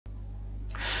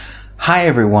Hi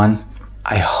everyone.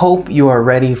 I hope you are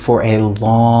ready for a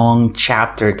long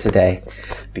chapter today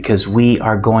because we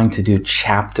are going to do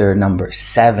chapter number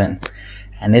 7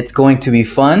 and it's going to be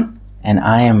fun and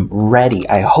I am ready.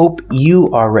 I hope you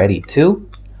are ready too.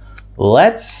 Where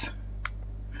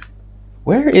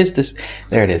is this?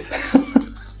 There it is.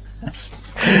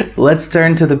 Let's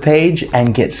turn to the page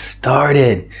and get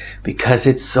started because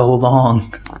it's so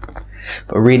long.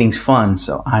 But reading's fun,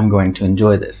 so I'm going to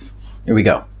enjoy this. Here we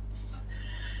go.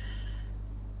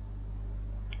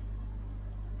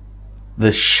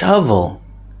 The shovel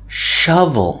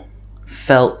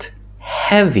felt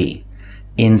heavy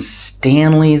in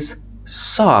Stanley's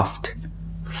soft,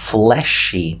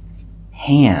 fleshy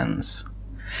hands.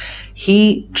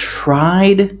 He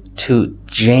tried to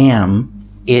jam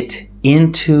it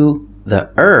into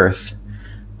the earth,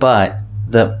 but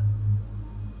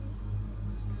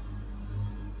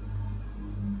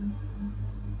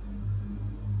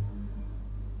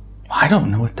I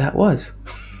don't know what that was.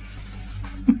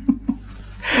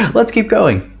 Let's keep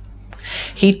going.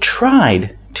 He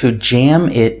tried to jam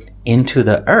it into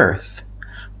the earth,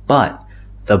 but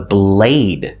the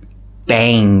blade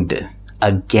banged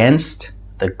against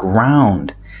the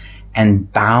ground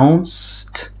and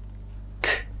bounced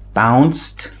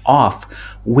off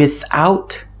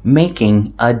without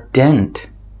making a dent.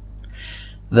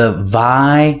 The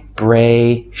vibrations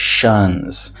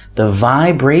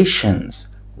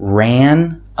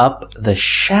ran up the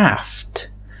shaft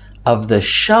of the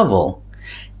shovel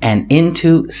and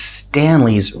into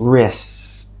Stanley's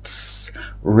wrists,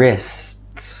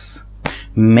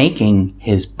 making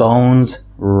his bones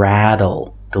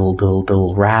rattle,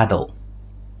 rattle.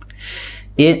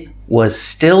 It was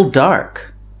still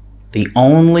dark. The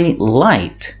only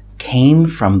light came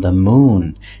from the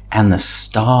moon and the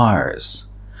stars.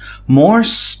 More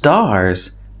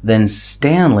stars than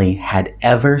Stanley had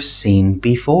ever seen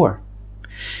before.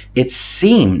 It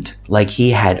seemed like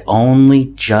he had only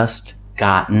just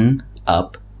gotten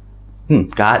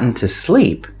to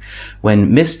sleep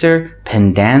when Mr.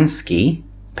 Pendanski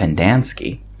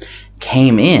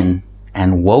came in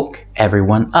and woke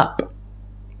everyone up.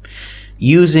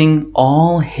 Using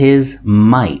all his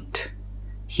might,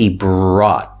 he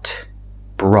brought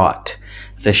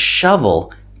the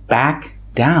shovel back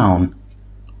down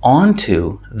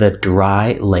onto the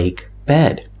dry lake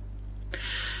bed.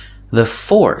 The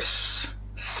force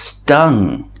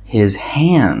stung his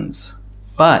hands,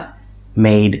 but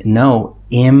made no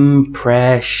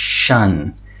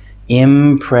impression on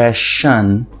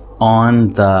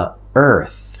the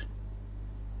earth.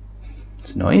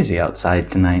 It's noisy outside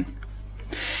tonight.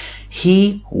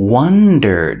 He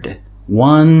wondered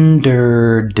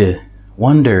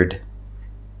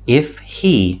if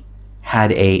he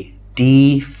had a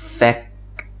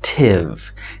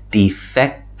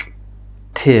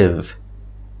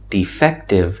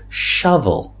defective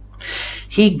shovel.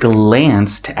 He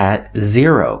glanced at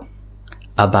Zero,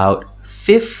 about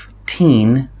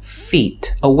 15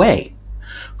 feet away,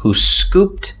 who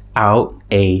scooped out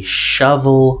a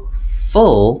shovel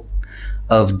full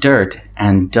of dirt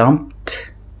and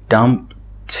dumped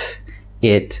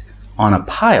it on a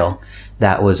pile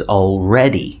that was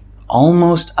already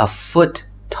almost a foot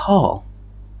tall.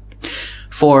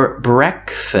 For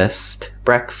breakfast,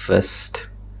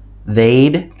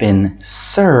 they'd been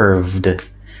served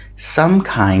some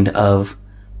kind of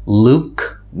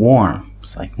lukewarm,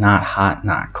 it's like not hot,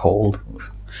 not cold,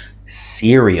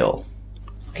 cereal.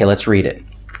 Okay, let's read it.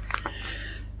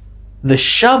 The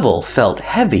shovel felt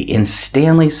heavy in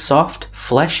Stanley's soft,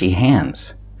 fleshy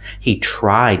hands. He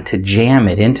tried to jam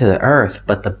it into the earth,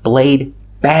 but the blade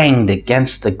banged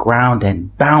against the ground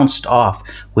and bounced off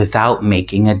without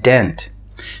making a dent.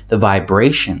 The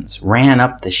vibrations ran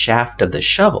up the shaft of the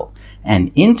shovel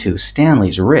and into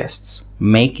Stanley's wrists,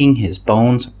 making his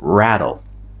bones rattle.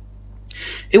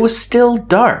 It was still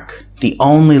dark. The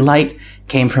only light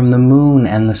came from the moon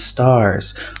and the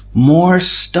stars, more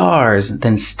stars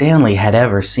than Stanley had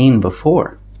ever seen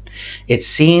before. It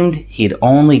seemed he'd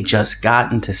only just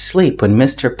gotten to sleep when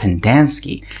Mr.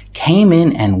 Pendanski came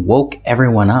in and woke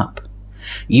everyone up.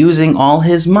 Using all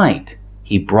his might,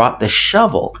 he brought the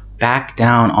shovel back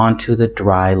down onto the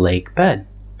dry lake bed.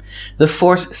 The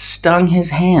force stung his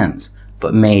hands,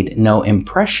 but made no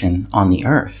impression on the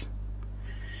earth.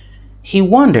 He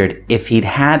wondered if he'd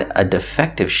had a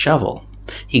defective shovel.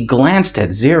 He glanced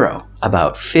at Zero,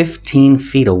 about 15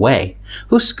 feet away,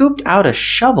 who scooped out a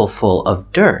shovelful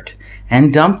of dirt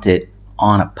and dumped it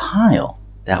on a pile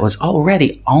that was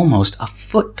already almost a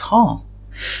foot tall.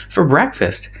 For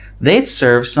breakfast, they'd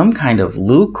serve some kind of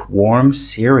lukewarm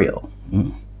cereal.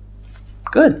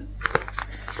 Good.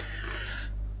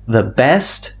 The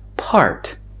best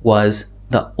part was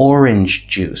the orange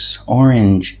juice.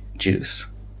 Orange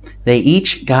juice. They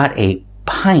each got a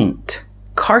pint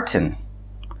carton.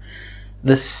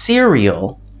 The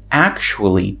cereal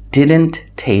actually didn't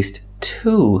taste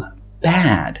too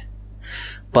bad,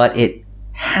 but it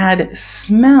had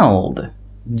smelled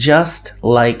just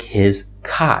like his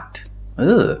cot.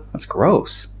 Ugh, that's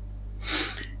gross.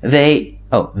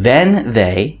 Then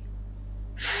they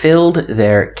filled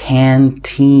their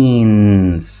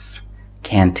canteens,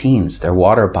 their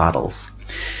water bottles,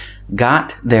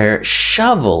 got their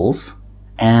shovels,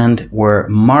 and were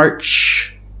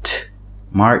marched.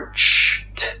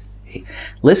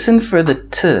 Listen for the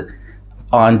t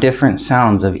on different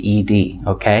sounds of ed,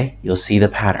 okay? You'll see the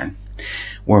pattern.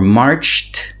 Were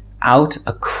marched out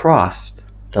across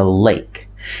the lake.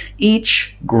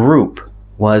 Each group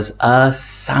was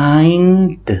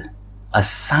assigned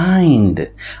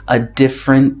a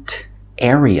different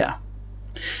area.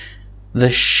 The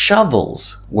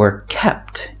shovels were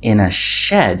kept in a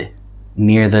shed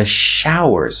near the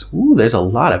showers. Ooh, there's a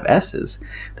lot of S's.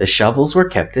 The shovels were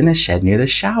kept in a shed near the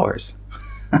showers.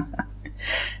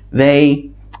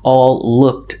 They all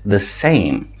looked the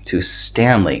same to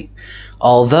Stanley,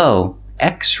 although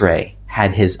X-Ray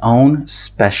had his own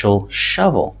special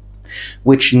shovel,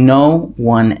 which no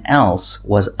one else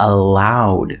was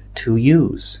allowed to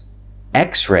use.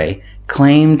 X-Ray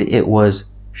claimed it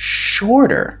was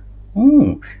shorter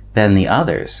than the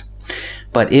others,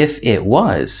 but if it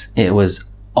was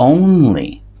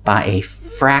only by a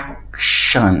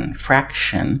fraction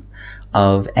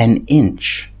of an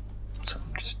inch, so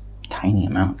just a tiny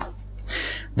amount.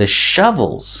 The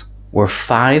shovels were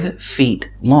 5 feet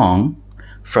long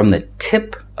from the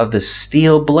tip of the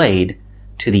steel blade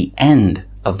to the end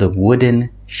of the wooden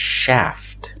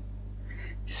shaft.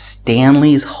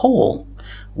 Stanley's hole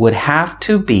would have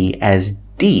to be as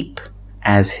deep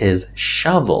as his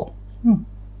shovel.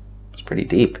 It's pretty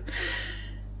deep.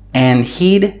 And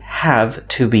he'd have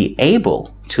to be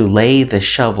able to lay the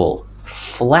shovel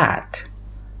flat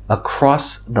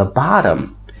across the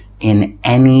bottom in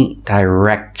any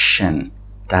direction.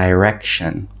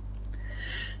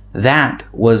 That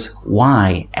was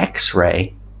why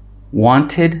X-Ray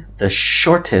wanted the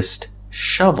shortest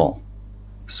shovel.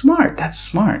 Smart, that's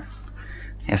smart.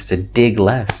 He has to dig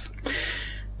less.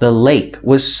 The lake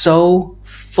was so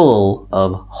full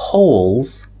of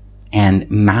holes and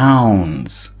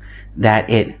mounds that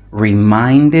it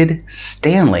reminded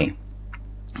Stanley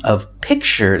of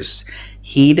pictures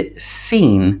he'd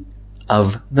seen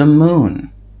of the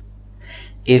moon.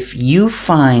 If you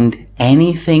find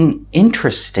anything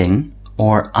interesting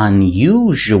or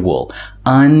unusual,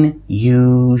 don't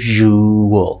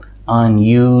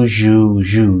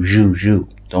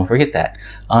forget that,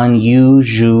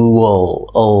 unusual,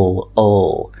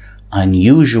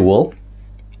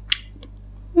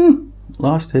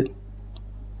 lost it.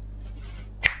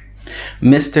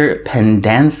 Mr.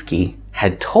 Pendanski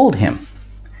had told him,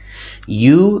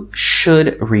 you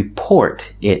should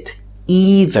report it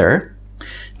either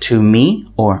to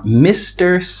me or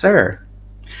Mr. Sir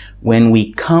when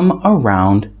we come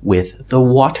around with the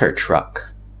water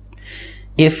truck.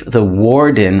 If the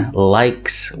warden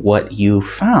likes what you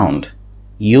found,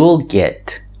 you'll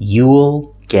get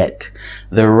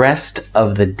the rest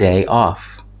of the day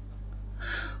off.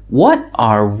 What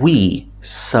are we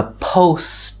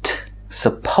supposed to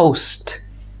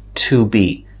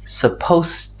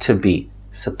be?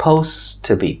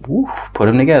 Ooh, put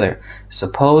them together.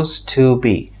 Supposed to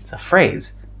be. It's a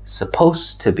phrase.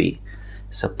 Supposed to be.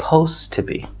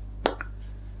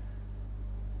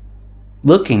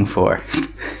 Looking for.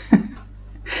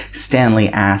 Stanley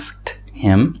asked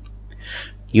him.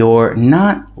 You're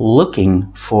not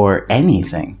looking for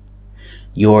anything.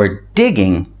 You're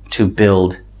digging to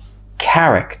build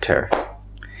character.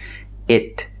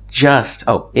 It's just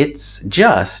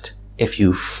if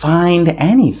you find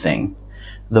anything,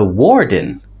 the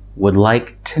warden would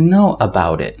like to know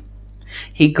about it.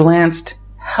 He glanced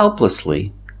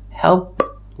helplessly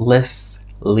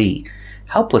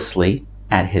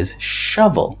at his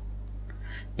shovel.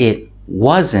 It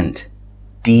wasn't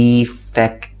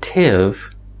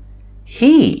defective.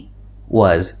 He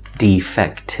was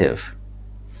defective.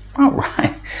 All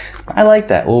right. I like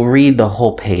that. We'll read the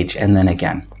whole page and then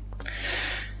again.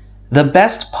 The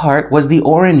best part was the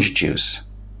orange juice.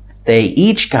 They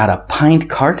each got a pint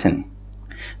carton.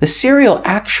 The cereal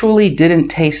actually didn't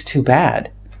taste too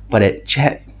bad, but it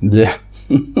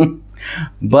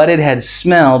had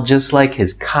smelled just like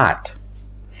his cot.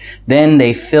 Then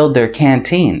they filled their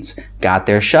canteens, got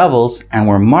their shovels, and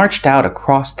were marched out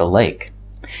across the lake.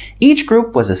 Each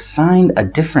group was assigned a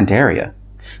different area.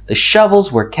 The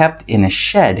shovels were kept in a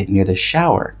shed near the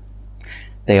shower.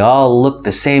 They all looked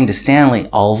the same to Stanley,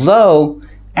 although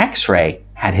X-Ray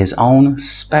had his own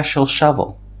special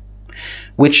shovel,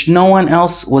 which no one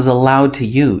else was allowed to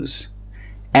use.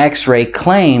 X-Ray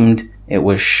claimed it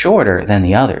was shorter than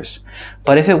the others,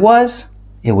 but if it was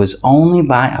only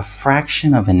by a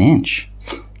fraction of an inch.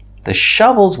 The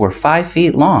shovels were 5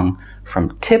 feet long,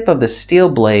 from tip of the steel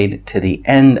blade to the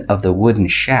end of the wooden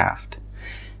shaft.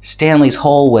 Stanley's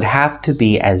hole would have to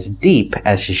be as deep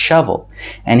as his shovel,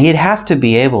 and he'd have to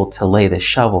be able to lay the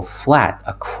shovel flat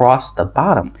across the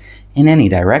bottom in any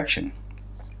direction.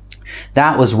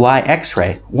 That was why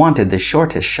X-Ray wanted the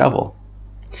shortest shovel.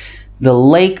 The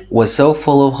lake was so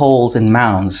full of holes and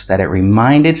mounds that it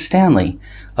reminded Stanley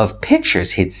of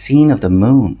pictures he'd seen of the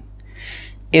moon.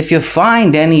 "If you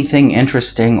find anything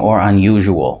interesting or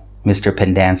unusual," Mr.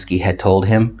 Pendanski had told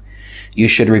him, "you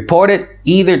should report it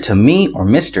either to me or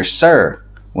Mr. Sir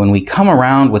when we come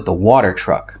around with the water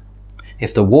truck.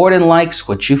 If the warden likes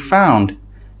what you found,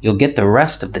 you'll get the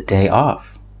rest of the day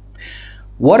off."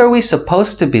 "What are we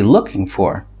supposed to be looking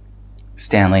for?"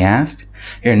 Stanley asked.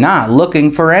 "You're not looking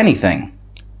for anything.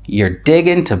 You're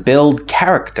digging to build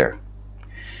character.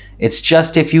 It's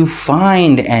just if you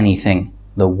find anything,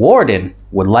 the warden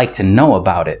would like to know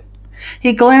about it."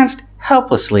 He glanced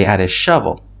helplessly at his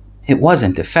shovel. It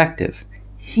wasn't defective.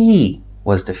 He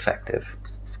was defective.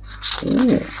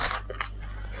 Ooh.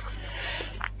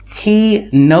 He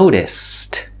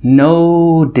noticed.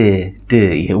 Ooh,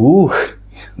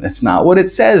 that's not what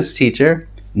it says, teacher.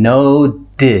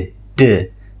 Noticed.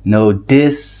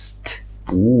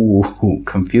 Ooh,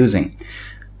 confusing.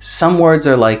 Some words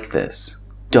are like this.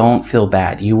 Don't feel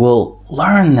bad. You will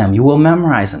learn them. You will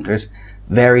memorize them. There's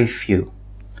very few.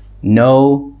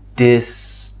 Noticed.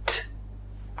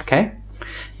 Okay?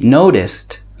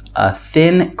 Noticed a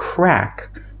thin crack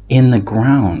in the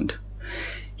ground.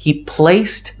 He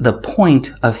placed the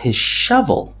point of his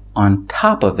shovel on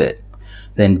top of it,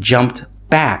 then jumped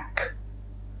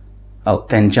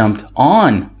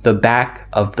on the back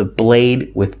of the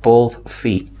blade with both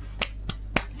feet.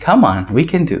 Come on, we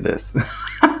can do this.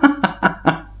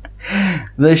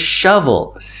 The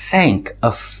shovel sank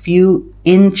a few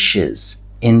inches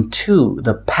into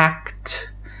the packed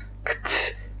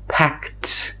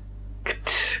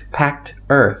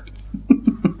earth.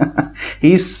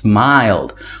 He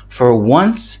smiled. For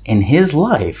once in his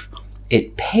life,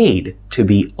 it paid to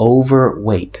be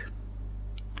overweight.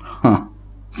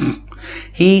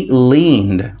 He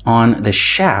leaned on the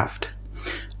shaft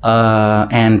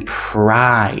and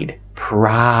pried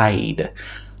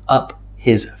up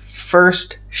his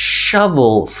first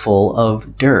shovelful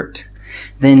of dirt,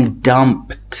 then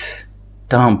dumped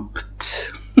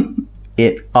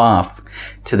it off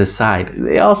to the side.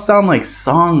 They all sound like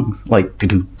songs, like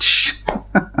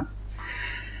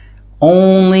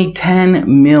Only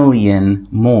 10 million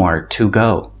more to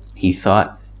go, he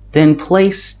thought, then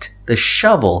placed the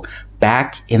shovel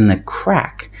back in the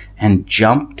crack and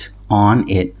jumped on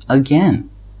it again.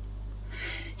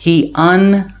 He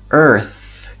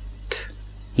unearthed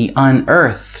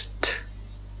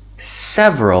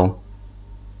several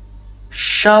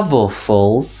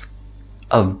shovelfuls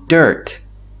of dirt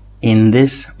in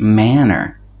this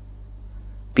manner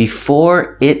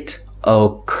before it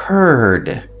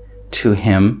occurred to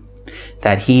him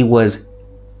that he was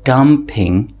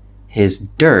dumping his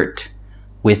dirt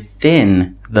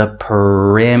within the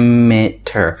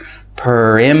perimeter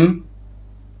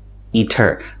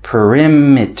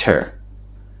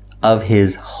of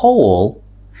his hole.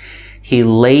 He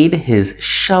laid his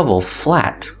shovel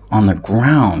flat on the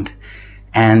ground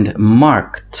and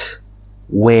marked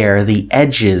where the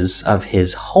edges of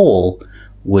his hole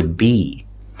would be.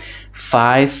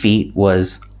 5 feet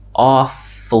was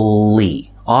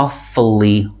awfully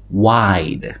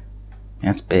wide.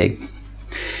 That's big.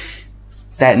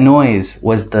 That noise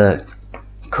was the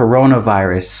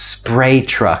coronavirus spray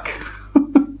truck.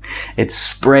 It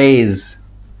sprays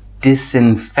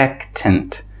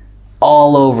disinfectant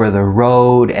all over the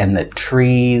road and the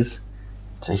trees.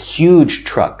 It's a huge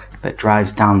truck that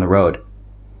drives down the road.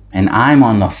 And I'm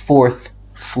on the 4th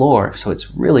floor, so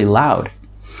it's really loud.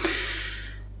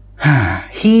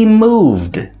 He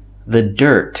moved the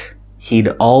dirt he'd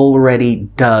already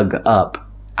dug up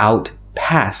out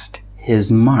past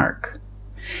his mark.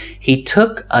 He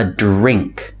took a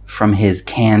drink from his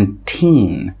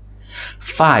canteen.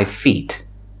 5 feet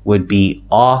would be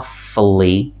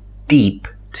awfully deep,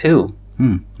 too.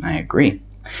 I agree.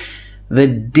 The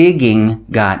digging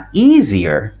got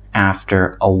easier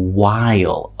after a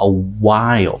while.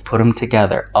 Put them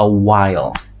together. A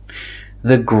while.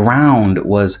 The ground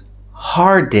was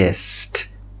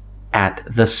hardest at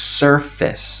the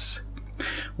surface,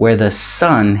 where the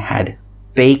sun had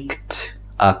baked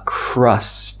a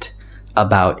crust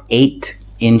about 8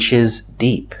 inches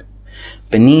deep.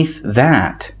 Beneath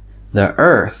that, the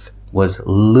earth was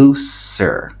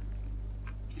looser.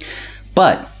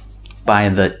 But by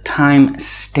the time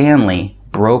Stanley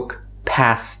broke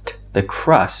past the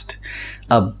crust,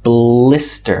 a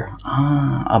blister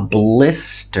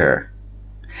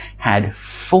had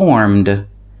formed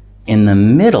in the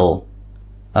middle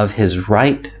of his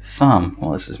right thumb.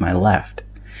 Well, this is my left.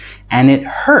 And it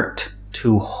hurt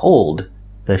to hold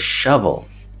the shovel.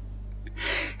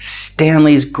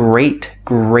 Stanley's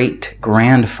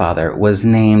great-great-grandfather was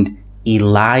named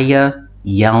Elijah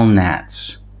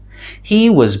Yelnats. He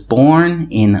was born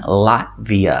in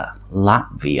Latvia.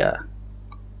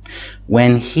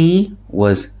 When he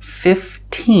was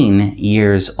 15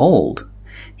 years old,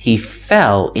 he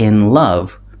fell in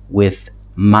love with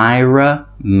Myra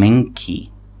Menke.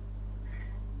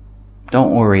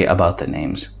 Don't worry about the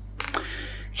names.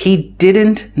 He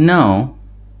didn't know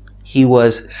he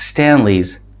was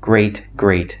Stanley's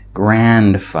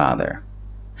great-great-grandfather.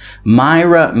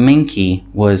 Myra Menke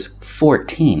was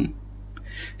 14.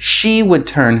 She would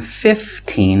turn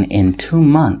 15 in 2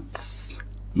 months.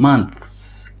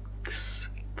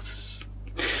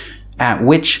 At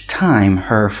which time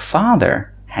her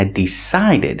father had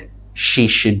decided she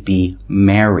should be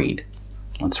married.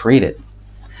 Let's read it.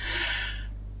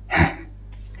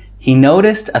 He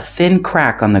noticed a thin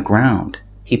crack on the ground.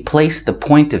 He placed the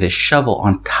point of his shovel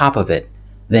on top of it,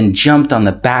 then jumped on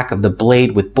the back of the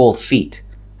blade with both feet.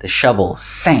 The shovel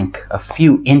sank a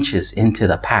few inches into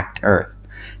the packed earth.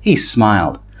 He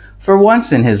smiled. For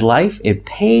once in his life, it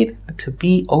paid to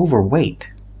be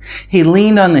overweight. He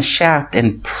leaned on the shaft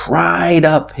and pried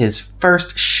up his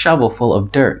first shovelful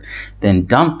of dirt, then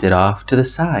dumped it off to the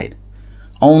side.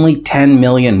 Only 10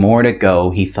 million more to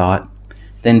go, he thought,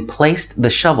 then placed the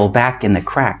shovel back in the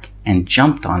crack and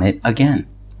jumped on it again.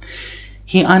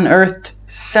 He unearthed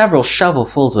several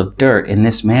shovelfuls of dirt in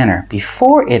this manner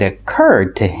before it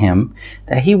occurred to him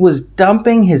that he was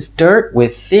dumping his dirt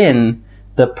within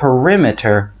the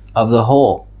perimeter of the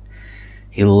hole.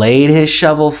 He laid his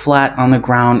shovel flat on the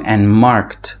ground and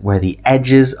marked where the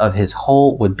edges of his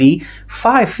hole would be.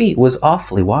 5 feet was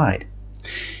awfully wide.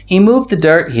 He moved the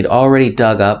dirt he'd already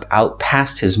dug up out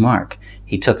past his mark.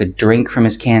 He took a drink from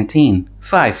his canteen.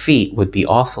 5 feet would be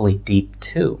awfully deep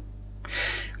too.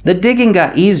 The digging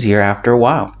got easier after a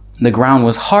while. The ground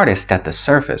was hardest at the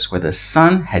surface, where the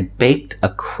sun had baked a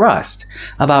crust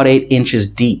about 8 inches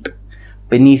deep.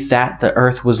 Beneath that, the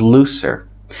earth was looser.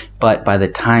 But by the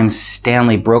time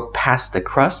Stanley broke past the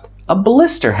crust, a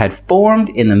blister had formed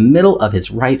in the middle of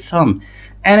his right thumb,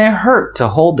 and it hurt to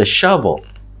hold the shovel.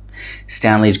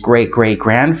 Stanley's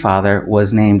great-great-grandfather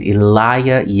was named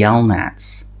Elijah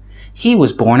Yelnats. He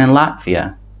was born in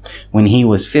Latvia. When he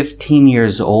was 15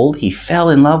 years old, he fell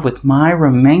in love with Myra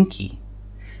Menke.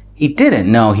 He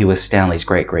didn't know he was Stanley's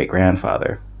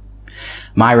great-great-grandfather.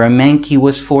 Myra Menke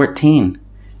was 14.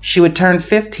 She would turn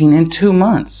 15 in 2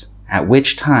 months, at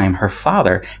which time her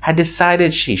father had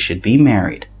decided she should be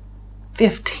married.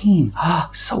 15.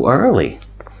 So early.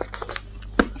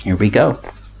 Here we go.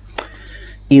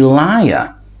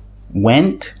 Elijah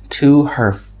went to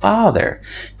her father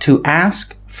to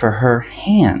ask for her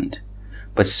hand,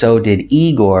 but so did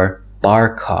Igor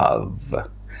Barkov,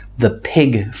 the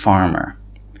pig farmer.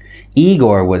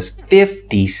 Igor was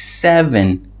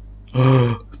 57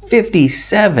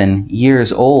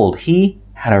 years old. He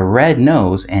had a red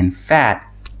nose and fat,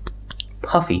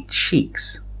 puffy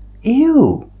cheeks.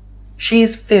 Ew.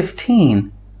 She's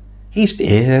 15.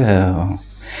 Ew.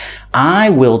 I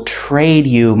will trade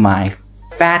you my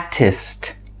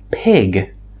fattest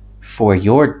pig for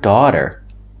your daughter.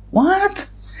 What?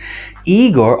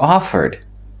 Igor offered.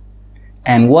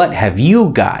 And what have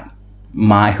you got,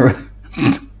 Myra?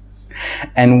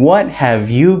 And what have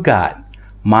you got?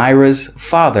 Myra's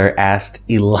father asked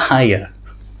Elijah.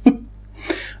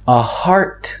 A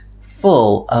heart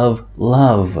full of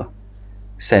love,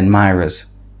 said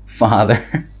Myra's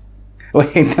father.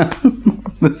 Wait, no,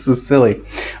 this is silly.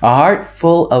 A heart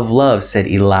full of love, said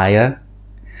Elijah.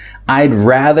 I'd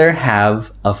rather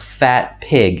have a fat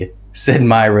pig, said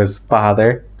Myra's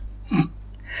father.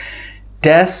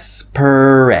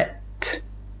 Desperate,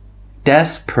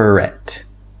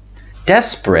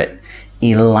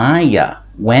 Elijah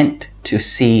went to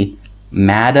see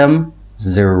Madame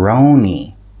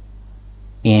Zeroni,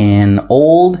 an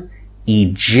old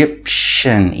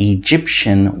Egyptian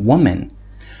woman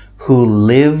who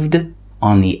lived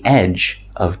on the edge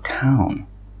of town.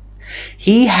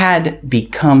 He had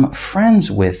become friends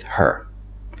with her,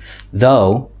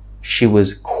 though she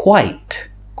was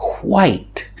quite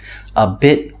a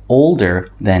bit older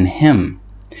than him.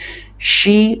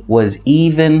 She was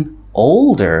even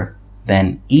older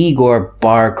than Igor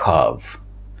Barkov.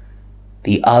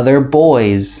 The other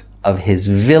boys of his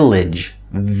village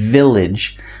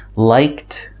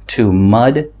liked to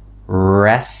mud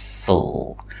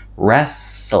wrestle.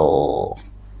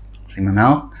 See my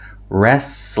mouth?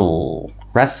 Wrestle.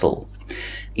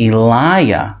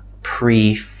 Elijah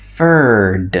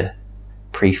preferred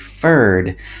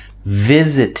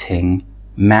visiting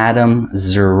Madame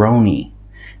Zeroni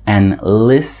and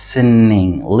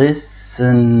listening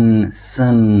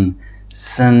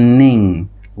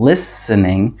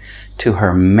to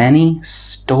her many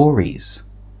stories.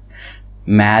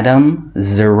 Madame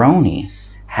Zeroni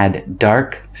had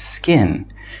dark skin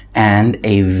and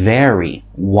a very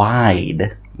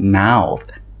wide mouth.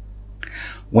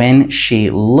 When she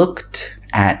looked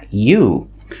at you,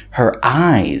 her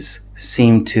eyes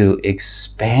seemed to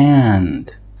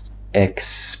expand, and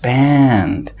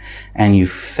you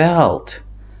felt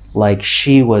like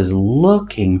she was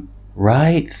looking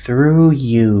right through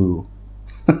you.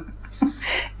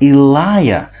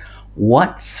 Elijah,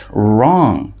 what's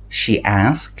wrong? She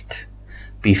asked,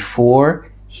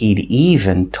 before he'd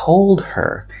even told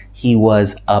her he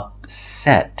was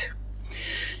upset.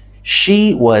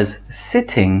 She was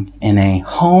sitting in a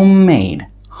homemade.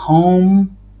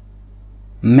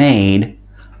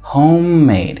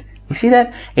 You see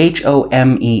that?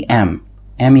 H-O-M-E-M.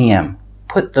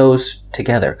 Put those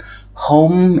together.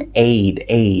 Homemade.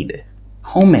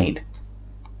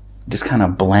 Just kind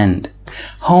of blend.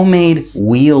 Homemade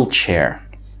wheelchair.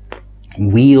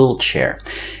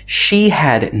 She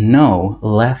had no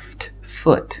left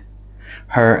foot.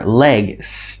 Her leg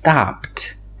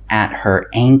stopped at her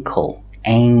ankle.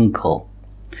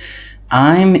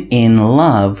 I'm in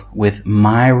love with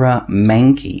Myra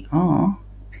Menke. Oh,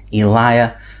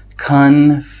 Elijah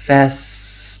confessed,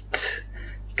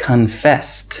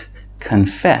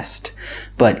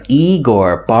 but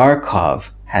Igor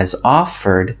Barkov has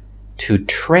offered to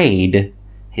trade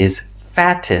his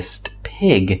fattest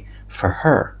pig for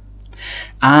her.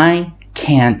 I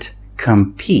can't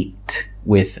compete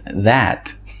with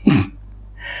that.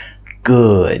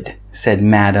 Good, said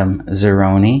Madame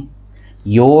Zeroni.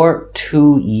 You're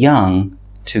too young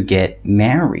to get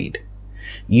married.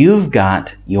 You've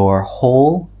got your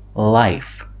whole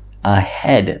life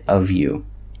ahead of you.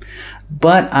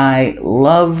 But I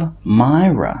love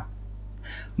Myra.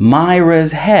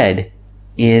 Myra's head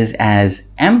is as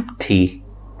empty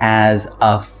as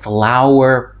a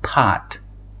flower pot.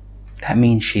 That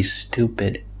means she's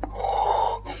stupid.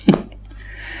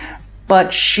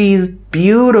 But she's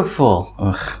beautiful.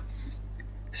 Ugh.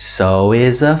 So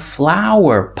is a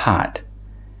flower pot.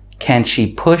 Can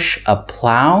she push a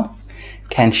plow?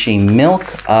 Can she milk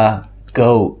a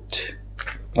goat?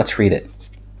 Let's read it.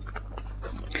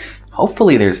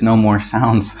 Hopefully there's no more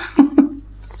sounds.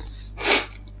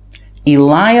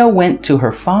 Elijah went to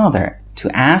her father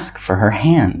to ask for her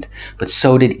hand, but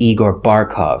so did Igor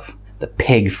Barkov, the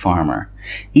pig farmer.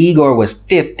 Igor was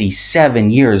 57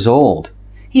 years old.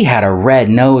 He had a red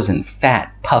nose and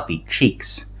fat, puffy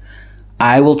cheeks.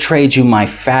 I will trade you my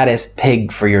fattest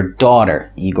pig for your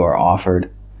daughter, Igor offered.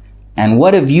 And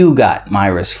what have you got?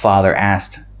 Myra's father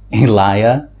asked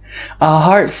Elijah. A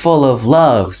heart full of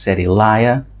love, said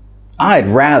Elijah. I'd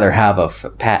rather have a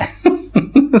fat...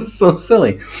 So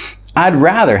silly. I'd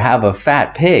rather have a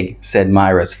fat pig, said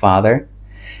Myra's father.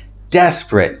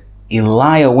 Desperate,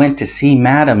 Elijah went to see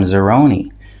Madame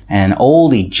Zeroni, an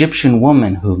old Egyptian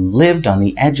woman who lived on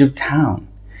the edge of town.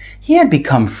 He had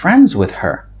become friends with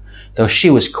her, though she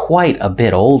was quite a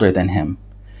bit older than him.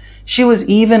 She was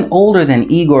even older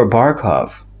than Igor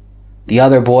Barkov. The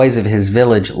other boys of his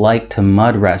village liked to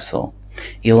mud wrestle.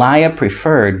 Elijah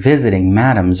preferred visiting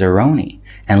Madame Zeroni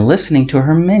and listening to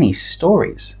her many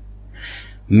stories.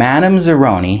 Madame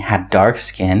Zeroni had dark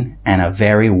skin and a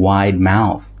very wide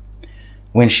mouth.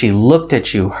 When she looked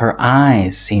at you, her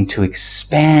eyes seemed to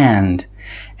expand,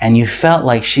 and you felt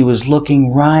like she was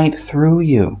looking right through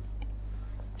you.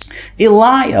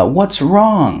 Elijah, what's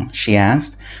wrong? She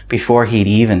asked, before he'd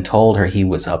even told her he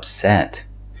was upset.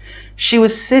 She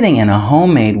was sitting in a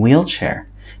homemade wheelchair.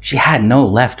 She had no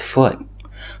left foot.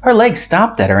 Her leg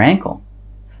stopped at her ankle.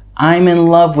 I'm in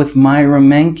love with Myra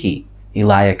Menke,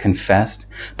 Elijah confessed,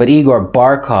 but Igor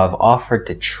Barkov offered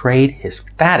to trade his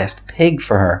fattest pig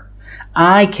for her.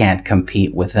 I can't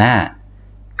compete with that.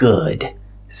 Good,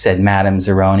 said Madame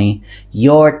Zeroni.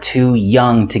 You're too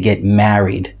young to get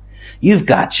married. You've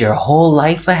got your whole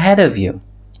life ahead of you.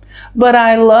 But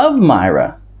I love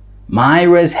Myra.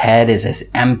 Myra's head is as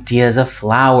empty as a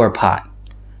flower pot.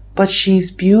 But she's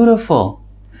beautiful.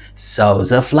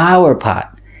 So's a flower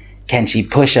pot. Can she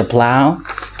push a plow?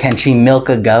 Can she milk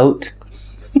a goat?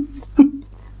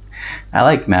 I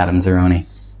like Madame Zeroni.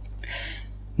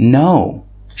 No,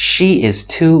 she is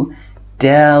too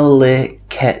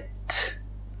delicate.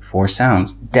 4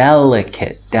 sounds.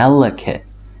 Delicate, delicate.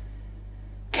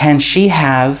 Can she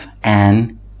have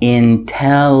an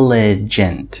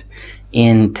intelligent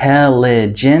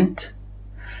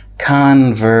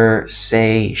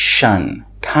conversation?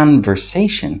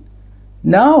 Conversation?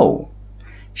 No,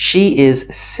 she is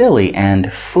silly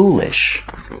and foolish.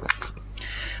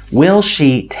 Will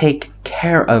she take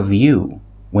care of you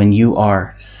when you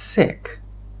are sick?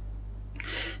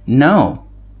 No,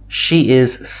 she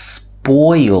is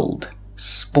spoiled.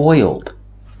 Spoiled.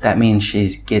 That means she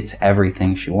gets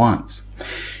everything she wants.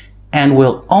 And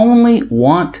will only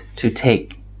want you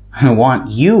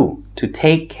to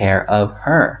take care of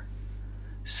her.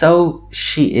 So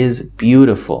she is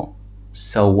beautiful.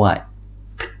 So what?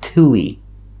 Ptooey.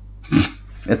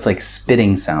 It's like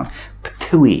spitting sound.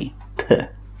 Ptooey. P.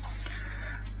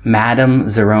 Madame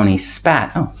Zeroni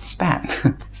spat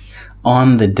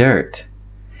on the dirt.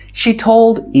 She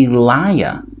told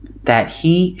Elijah that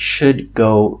he should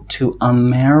go to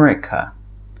America.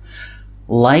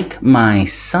 Like my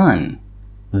son,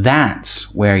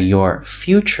 that's where your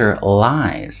future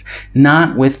lies,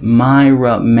 not with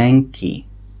Myra Menke.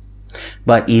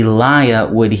 But Elijah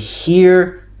would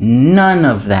hear none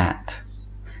of that.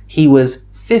 He was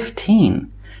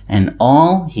 15, and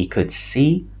all he could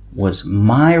see was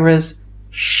Myra's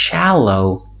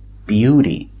shallow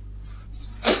beauty.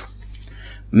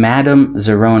 Madame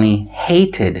Zeroni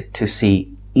hated to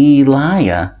see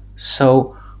Elijah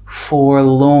so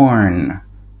forlorn.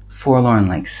 Forlorn,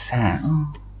 like sad.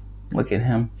 Oh, look at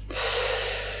him.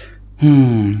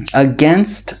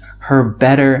 Against her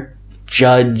better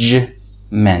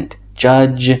judgment.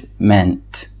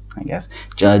 Judgment, I guess.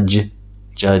 Judgment.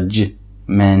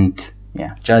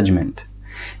 Yeah, judgment.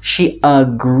 She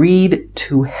agreed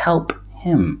to help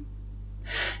him.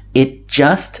 It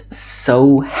just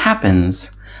so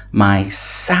happens my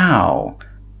sow,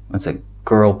 that's a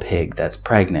girl pig that's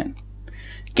pregnant,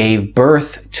 gave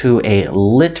birth to a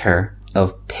litter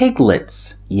of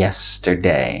piglets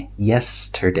yesterday.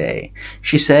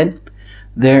 She said,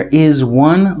 there is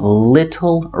one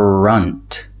little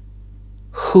runt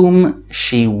whom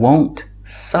she won't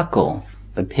suckle.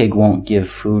 The pig won't give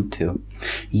food to.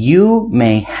 You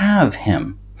may have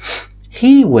him.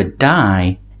 He would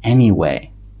die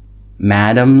anyway.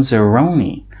 Madame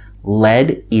Zeroni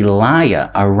led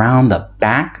Elijah around the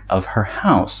back of her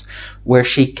house where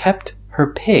she kept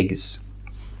her pigs.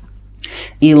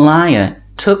 Elijah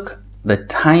took the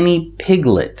tiny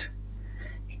piglet,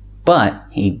 but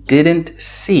he didn't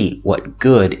see what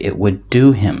good it would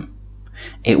do him.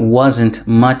 It wasn't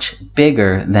much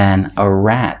bigger than a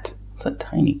rat. It's a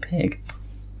tiny pig.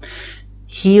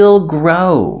 He'll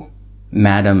grow,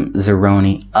 Madame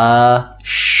Zeroni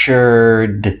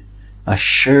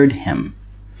assured him.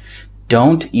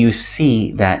 Don't you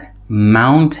see that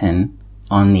mountain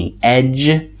on the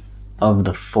edge of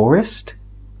the forest?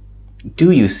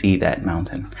 Do you see that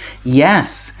mountain?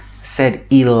 Yes, said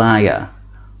Elijah.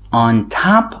 On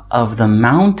top of the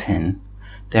mountain,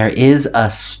 there is a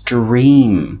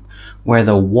stream where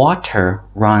the water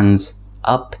runs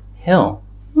uphill.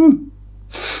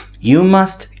 You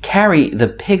must carry the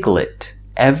piglet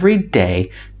every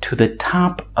day to the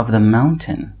top of the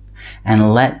mountain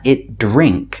and let it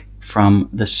drink from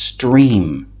the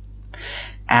stream.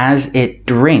 As it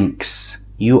drinks,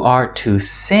 you are to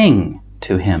sing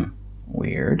to him.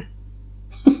 Weird.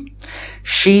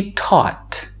 She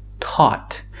taught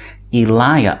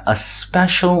Elijah a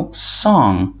special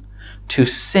song to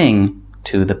sing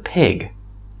to the pig.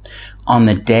 On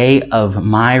the day of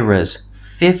Myra's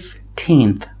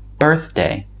 15th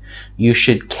birthday, you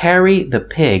should carry the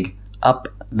pig up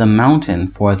the mountain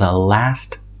for the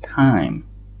last time.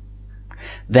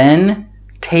 Then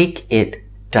take it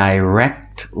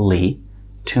directly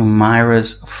to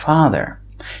Myra's father.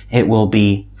 It will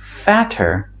be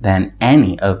fatter than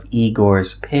any of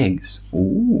Igor's pigs.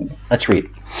 Ooh. Let's read.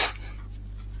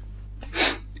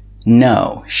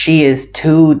 No, she is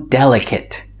too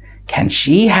delicate. Can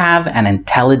she have an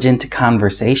intelligent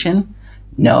conversation?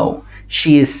 No,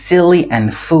 she is silly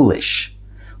and foolish.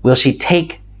 Will she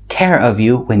take care of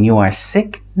you when you are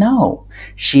sick? No,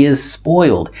 she is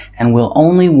spoiled and will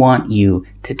only want you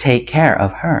to take care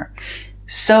of her.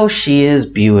 So she is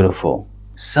beautiful.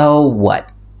 So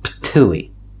what? Ptooey.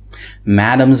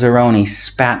 Madame Zeroni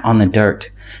spat on the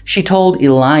dirt. She told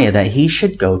Elijah that he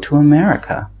should go to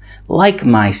America. Like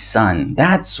my son,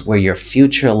 that's where your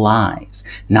future lies,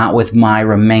 not with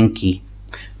Myra Menke.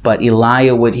 But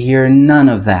Elijah would hear none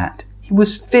of that. He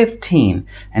was 15,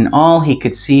 and all he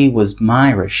could see was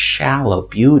Myra's shallow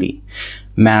beauty.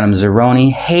 Madame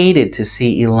Zeroni hated to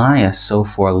see Elijah so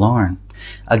forlorn.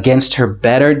 Against her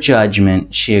better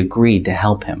judgment, she agreed to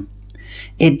help him.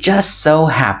 It just so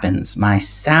happens my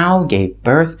sow gave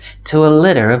birth to a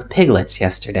litter of piglets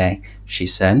yesterday, she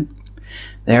said.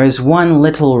 There is one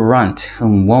little runt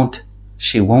whom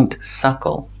she won't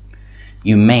suckle.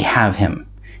 You may have him.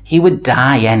 He would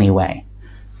die anyway.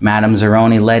 Madame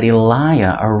Zeroni led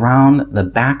Elijah around the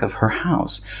back of her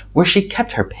house, where she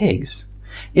kept her pigs.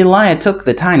 Elijah took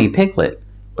the tiny piglet,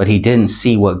 but he didn't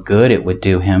see what good it would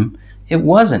do him. It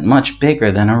wasn't much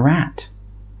bigger than a rat.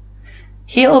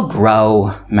 He'll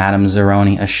grow, Madame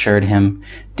Zeroni assured him.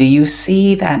 Do you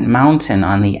see that mountain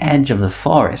on the edge of the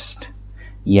forest?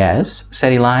 Yes,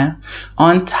 said Elijah.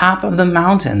 On top of the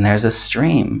mountain there's a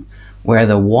stream where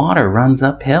the water runs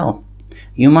uphill.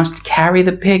 You must carry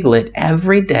the piglet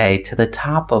every day to the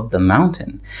top of the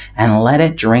mountain and let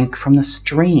it drink from the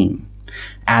stream.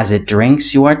 As it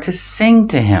drinks, you are to sing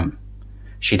to him.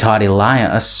 She taught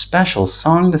Elijah a special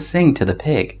song to sing to the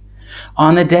pig.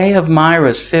 On the day of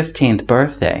Myra's 15th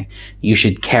birthday, you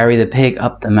should carry the pig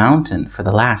up the mountain for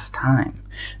the last time.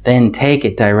 Then take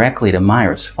it directly to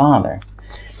Myra's father.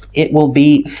 It will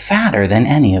be fatter than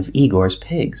any of Igor's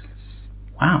pigs.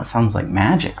 Wow, it sounds like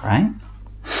magic, right?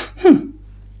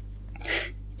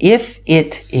 If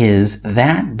it is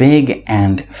that big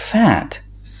and fat,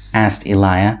 asked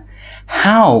Elijah,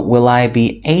 how will I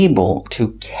be able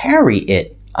to carry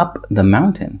it up the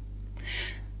mountain?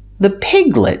 The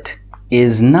piglet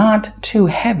is not too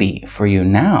heavy for you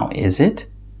now, is it?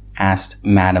 Asked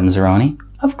Madame Zeroni.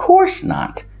 Of course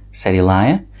not, said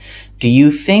Elijah. Do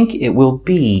you think it will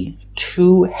be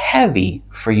too heavy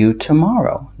for you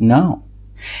tomorrow? No.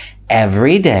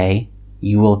 Every day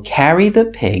you will carry the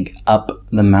pig up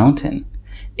the mountain.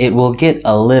 It will get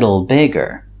a little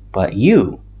bigger, but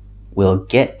you will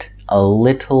get a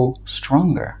little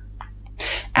stronger.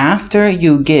 After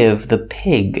you give the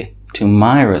pig to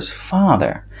Myra's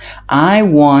father, I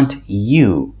want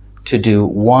you to do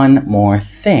one more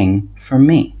thing for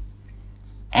me.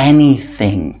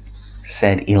 Anything,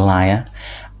 said Elijah.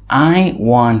 I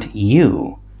want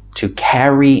you to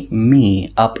carry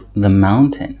me up the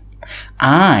mountain.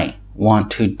 I want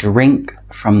to drink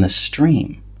from the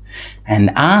stream,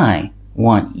 and I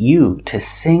want you to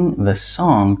sing the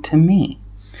song to me.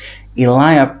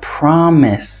 Elijah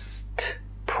promised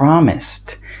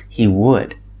he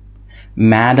would.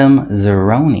 Madame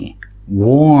Zeroni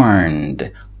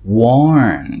warned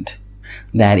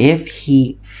that if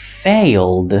he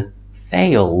failed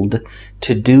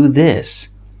to do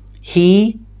this,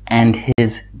 he and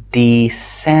his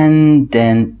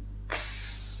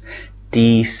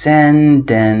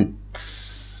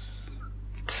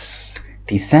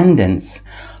descendants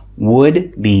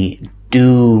would be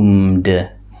doomed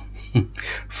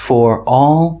for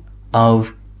all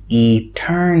of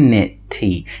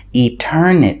eternity.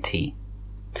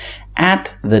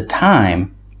 At the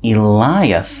time,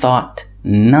 Elijah thought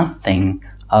nothing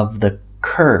of the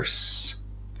curse.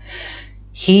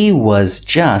 He was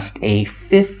just a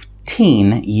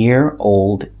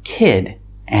 15-year-old kid,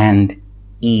 and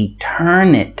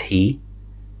eternity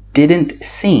didn't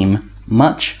seem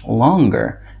much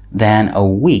longer than a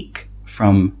week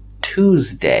from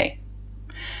Tuesday.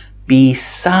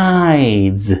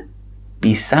 Besides,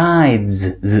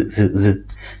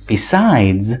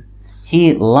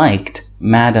 he liked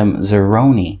Madame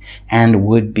Zeroni and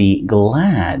would be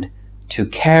glad to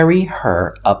carry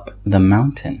her up the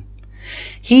mountain.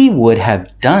 He would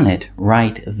have done it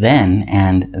right then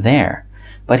and there,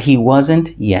 but he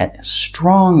wasn't yet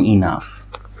strong enough.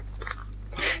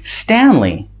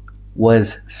 Stanley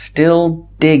was still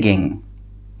digging.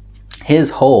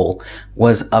 His hole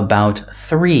was about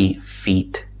 3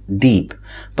 feet deep,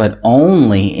 but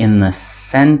only in the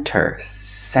center.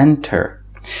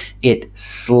 It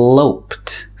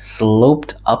sloped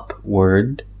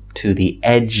upward to the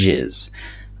edges.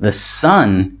 The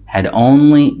sun had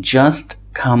only just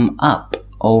come up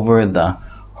over the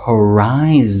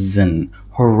horizon,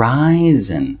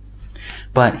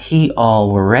 but he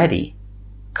already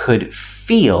could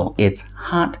feel its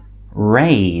hot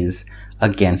rays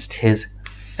against his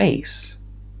face.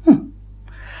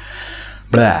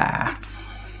 Blah.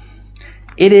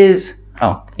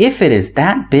 If it is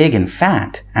that big and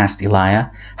fat, asked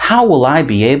Elijah, how will I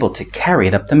be able to carry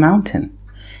it up the mountain?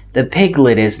 The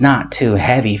piglet is not too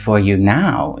heavy for you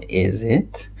now, is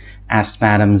it? Asked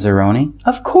Madame Zeroni.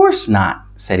 Of course not,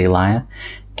 said Elijah.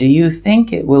 Do you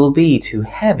think it will be too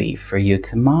heavy for you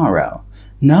tomorrow?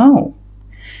 No.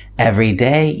 Every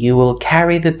day you will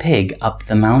carry the pig up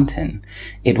the mountain.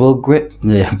 It will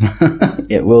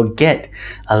it will get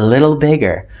a little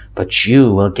bigger, but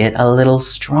you will get a little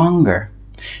stronger.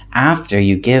 After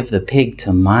you give the pig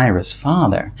to Myra's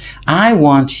father, I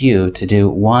want you to do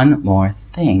one more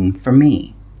thing for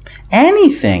me.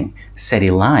 Anything, said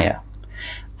Elijah.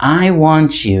 I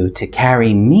want you to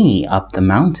carry me up the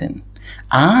mountain.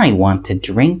 I want to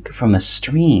drink from the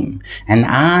stream, and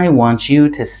I want you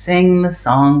to sing the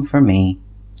song to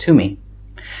me.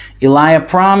 Elijah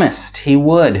promised he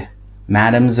would.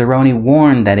 Madame Zeroni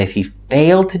warned that if he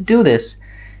failed to do this,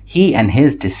 he and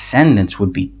his descendants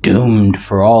would be doomed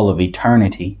for all of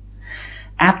eternity.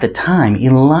 At the time,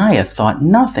 Elijah thought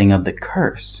nothing of the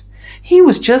curse. He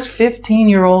was just a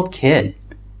 15-year-old kid,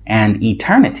 and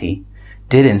eternity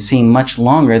didn't seem much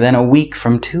longer than a week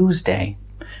from Tuesday.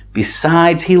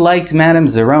 Besides, he liked Madame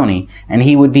Zeroni, and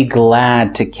he would be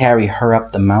glad to carry her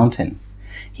up the mountain.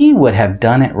 He would have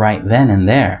done it right then and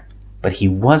there, but he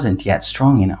wasn't yet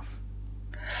strong enough.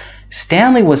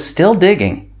 Stanley was still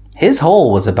digging. His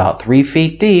hole was about 3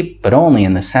 feet deep, but only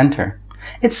in the center.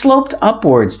 It sloped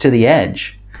upwards to the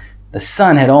edge. The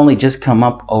sun had only just come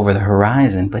up over the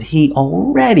horizon, but he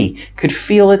already could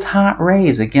feel its hot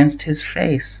rays against his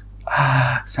face.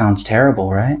 Sounds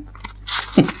terrible, right?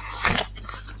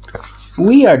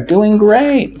 We are doing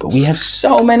great, but we have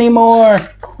so many more.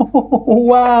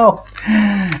 Wow.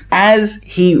 As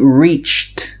he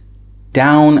reached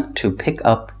down to pick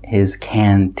up his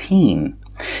canteen,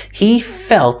 he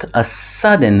felt a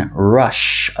sudden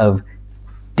rush of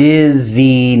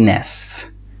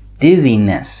dizziness,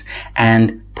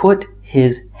 and put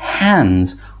his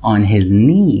hands on his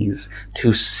knees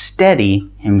to steady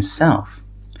himself.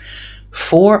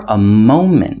 For a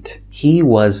moment, he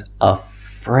was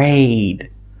afraid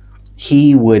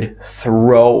he would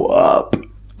throw up.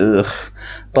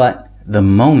 But the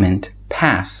moment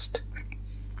passed.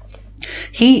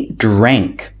 He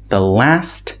drank the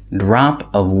last drop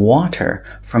of water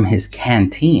from his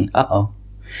canteen.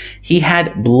 He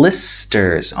had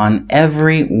blisters on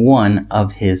every one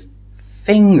of his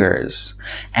fingers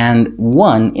and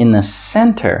one in the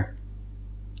center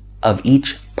of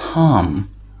each palm.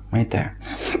 Right there.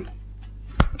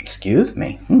 Excuse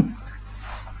me.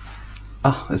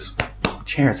 Oh, this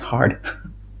chair is hard.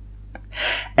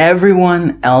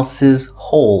 Everyone else's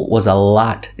hole was a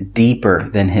lot deeper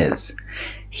than his.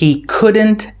 He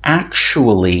couldn't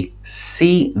actually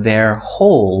see their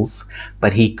holes,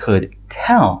 but he could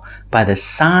tell by the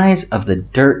size of the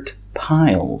dirt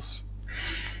piles.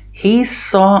 He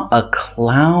saw a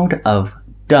cloud of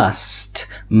dust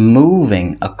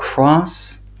moving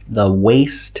across the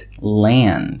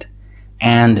wasteland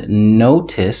and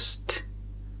noticed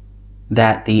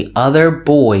that the other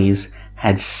boys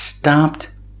had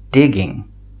stopped digging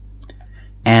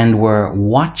and were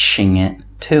watching it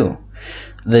too.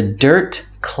 The dirt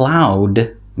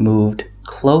cloud moved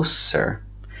closer,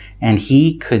 and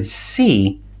he could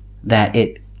see that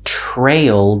it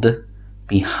trailed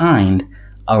behind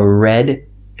a red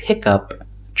pickup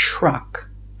truck.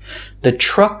 The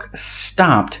truck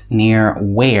stopped near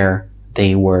where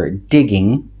they were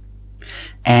digging,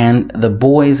 and the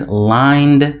boys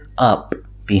lined up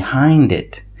behind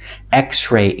it.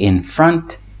 X-ray in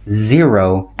front,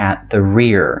 0 at the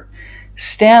rear.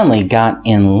 Stanley got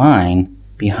in line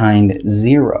behind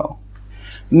 0.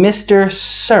 Mr.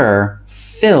 Sir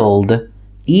filled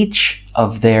each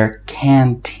of their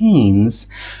canteens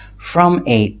from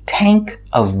a tank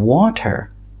of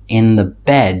water in the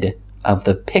bed of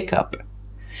the pickup.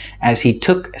 As he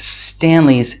took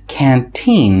Stanley's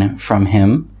canteen from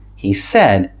him, he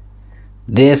said,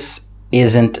 "This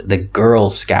isn't the Girl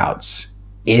Scouts,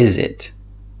 is it?"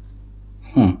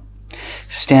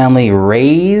 Stanley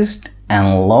raised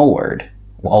and lowered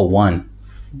one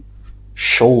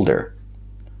shoulder.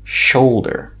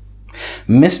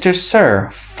 Mr. Sir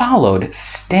followed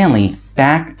Stanley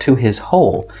back to his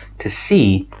hole to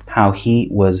see how he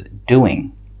was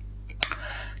doing.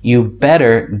 "You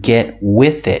better get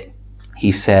with it,"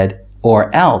 he said,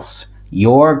 "or else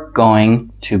you're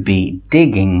going to be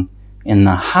digging in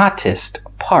the hottest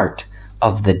part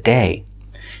of the day."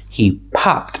 He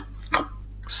popped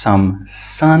some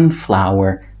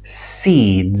sunflower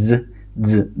seeds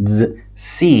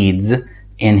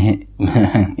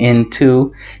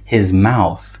into his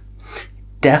mouth.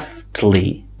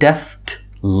 Deftly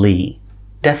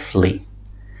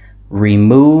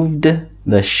removed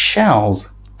the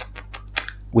shells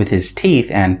with his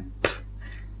teeth and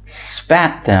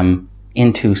spat them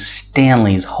into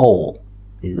Stanley's hole.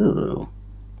 Ew.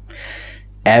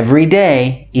 Every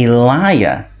day,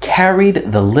 Elijah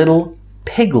carried the little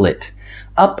piglet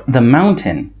up the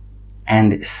mountain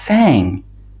and sang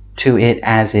to it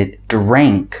as it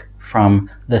drank from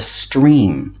the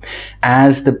stream.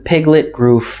 As the piglet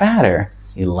grew fatter,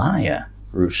 Elijah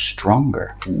grew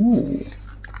stronger. Ooh.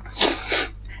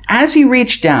 As he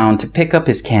reached down to pick up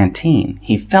his canteen,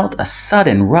 he felt a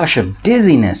sudden rush of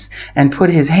dizziness and put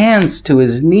his hands to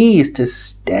his knees to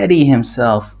steady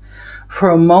himself. For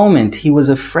a moment, he was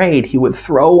afraid he would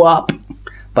throw up,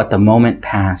 but the moment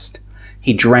passed.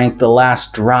 He drank the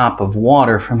last drop of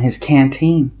water from his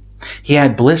canteen. He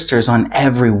had blisters on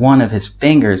every one of his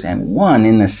fingers and one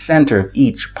in the center of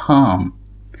each palm.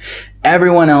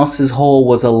 Everyone else's hole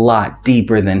was a lot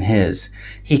deeper than his.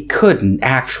 He couldn't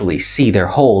actually see their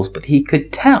holes, but he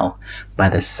could tell by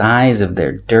the size of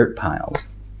their dirt piles.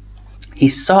 He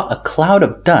saw a cloud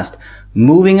of dust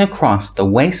moving across the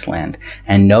wasteland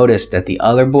and noticed that the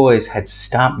other boys had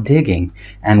stopped digging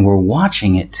and were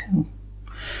watching it too.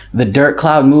 The dirt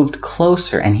cloud moved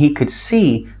closer and he could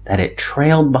see that it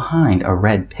trailed behind a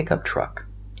red pickup truck.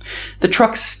 The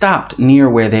truck stopped near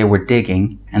where they were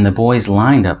digging and the boys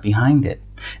lined up behind it.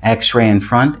 X-Ray in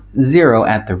front, Zero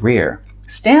at the rear.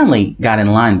 Stanley got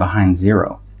in line behind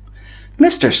Zero.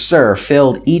 Mr. Sir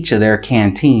filled each of their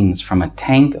canteens from a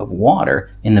tank of water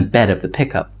in the bed of the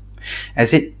pickup.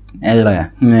 As he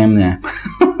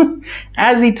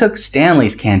took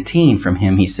Stanley's canteen from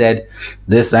him, he said,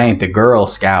 "This ain't the Girl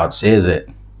Scouts, is it?"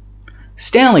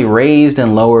 Stanley raised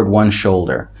and lowered one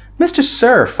shoulder. Mr.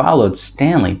 Sir followed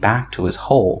Stanley back to his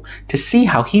hole to see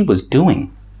how he was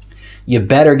doing. "You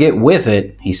better get with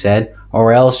it," he said,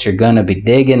 "or else you're gonna be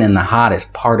digging in the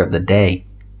hottest part of the day."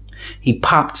 He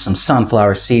popped some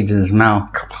sunflower seeds in his mouth,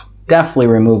 deftly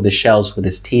removed the shells with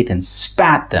his teeth, and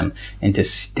spat them into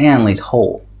Stanley's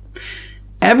hole.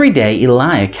 Every day,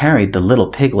 Elijah carried the little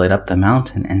piglet up the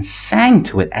mountain and sang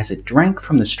to it as it drank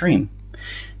from the stream.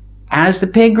 As the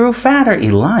pig grew fatter,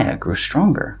 Elijah grew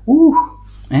stronger. Ooh,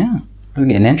 yeah, this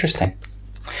is getting interesting.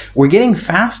 We're getting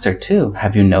faster too.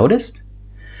 Have you noticed?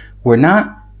 We're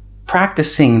not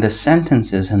practicing the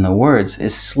sentences and the words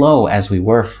as slow as we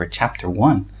were for chapter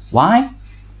 1. Why?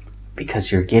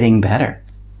 Because you're getting better.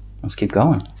 Let's keep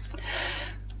going.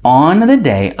 On the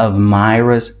day of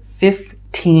Myra's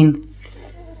 15th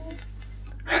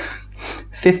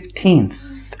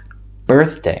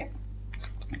birthday,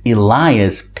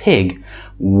 Elijah's pig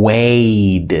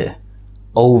weighed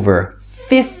over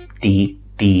 50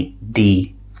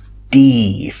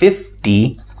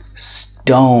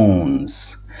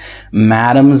 stones.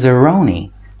 Madame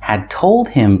Zeroni had told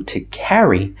him to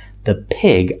carry the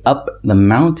pig up the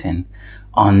mountain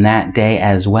on that day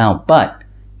as well, but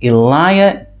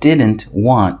Elijah didn't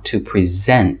want to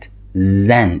present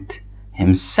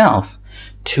himself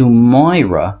to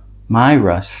Myra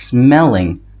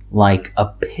smelling like a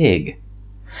pig.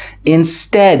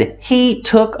 Instead, he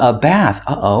took a bath.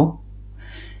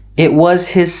 It was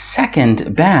his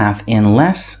second bath in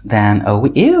less than a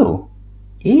week. Ew.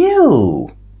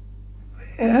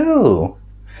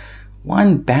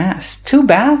 2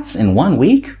 baths in 1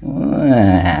 week?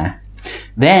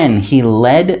 Then he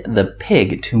led the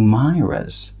pig to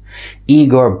Myra's.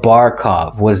 Igor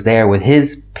Barkov was there with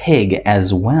his pig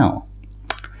as well.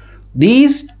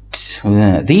 These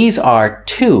are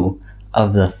 2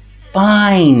 of the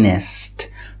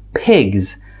finest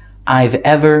pigs I've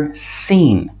ever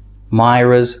seen,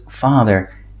 Myra's father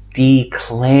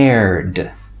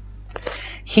declared.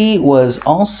 He was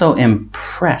also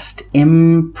impressed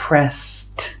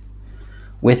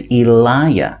with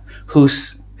Elijah, who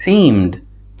seemed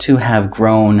to have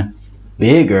grown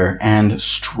bigger and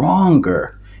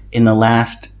stronger in the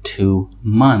last 2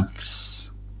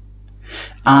 months.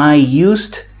 "I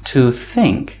used to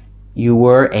think you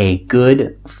were a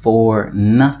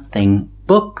good-for-nothing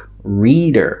book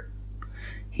reader,"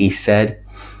 he said,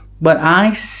 "but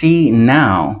I see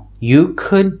now you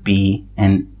could be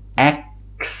an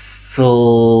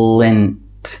excellent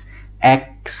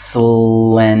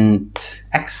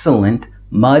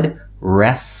mud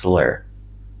wrestler.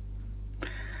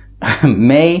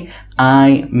 May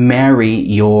I marry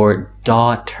your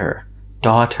daughter?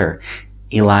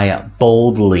 Elijah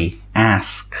boldly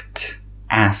asked.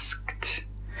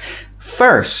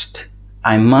 First,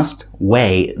 I must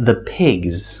weigh the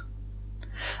pigs.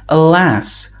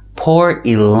 Alas, poor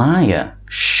Elijah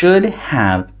should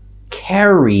have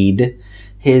carried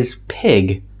his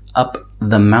pig up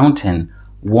the mountain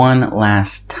one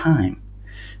last time.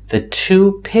 The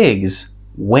 2 pigs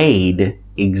weighed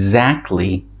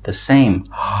exactly the same.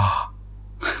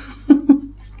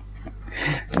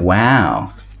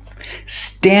 Wow.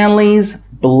 Stanley's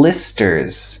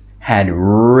blisters had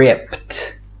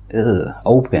ripped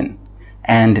open,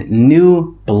 and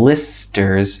new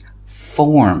blisters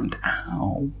formed.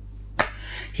 Ow.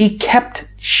 He kept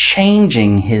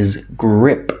changing his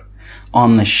grip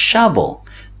on the shovel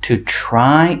to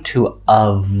try to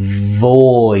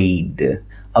avoid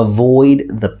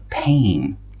the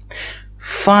pain.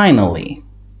 Finally,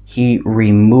 he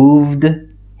removed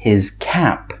his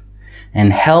cap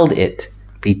and held it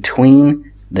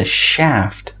between the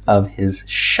shaft of his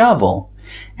shovel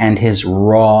and his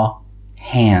raw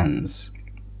hands.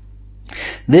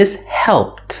 This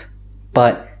helped,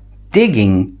 but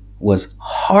digging was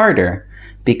harder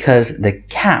because the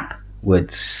cap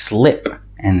would slip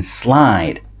and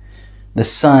slide. The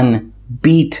sun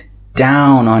beat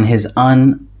down on his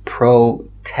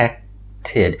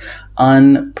unprotected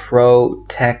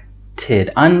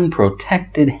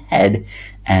head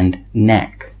and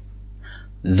neck.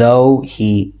 Though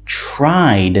he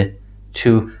tried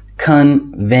to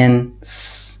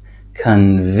convince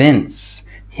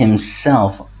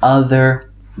himself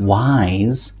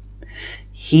otherwise,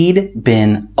 he'd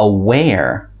been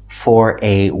aware for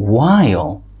a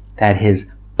while that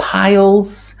his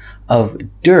piles of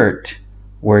dirt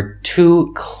were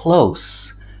too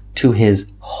close to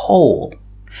his hole.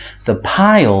 The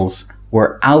piles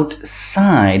were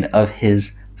outside of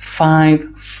his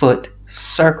 5-foot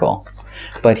circle,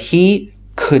 but he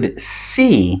could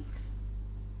see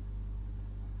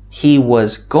he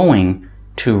was going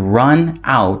to run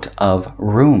out of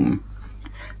room.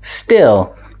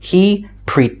 Still, he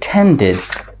pretended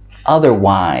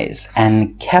otherwise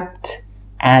and kept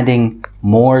adding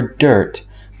more dirt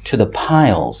to the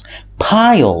piles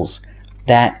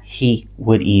that he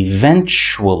would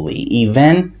eventually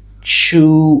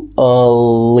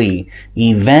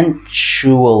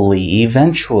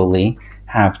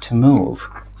have to move.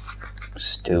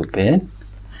 Stupid.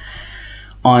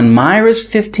 On Myra's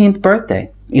 15th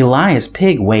birthday, Elia's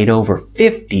pig weighed over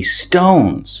 50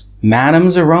 stones. Madame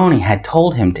Zeroni had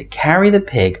told him to carry the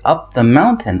pig up the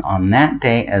mountain on that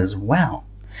day as well.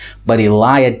 But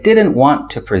Elia didn't want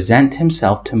to present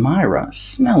himself to Myra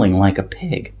smelling like a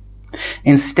pig.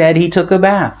 Instead, he took a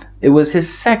bath. It was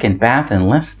his second bath in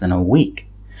less than a week.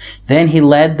 Then he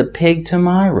led the pig to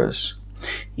Myra's.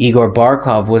 Igor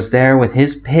Barkov was there with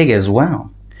his pig as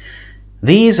well.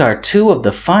 "These are two of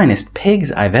the finest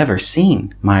pigs I've ever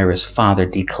seen," Myra's father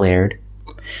declared.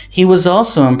 He was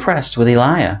also impressed with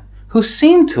Elia, who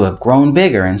seemed to have grown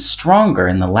bigger and stronger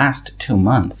in the last 2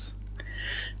 months.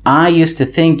 "I used to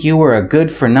think you were a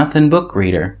good-for-nothing book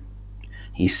reader,"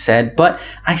 he said, "but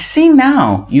I see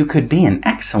now you could be an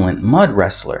excellent mud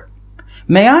wrestler."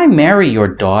 "May I marry your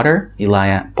daughter?"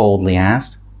 Elia boldly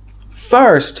asked.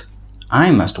 "First, I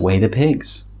must weigh the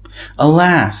pigs."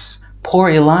 Alas, poor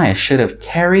Elia should have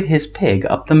carried his pig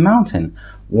up the mountain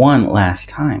one last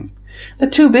time. The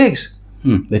two pigs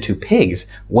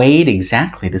weighed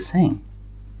exactly the same.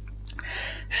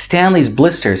 Stanley's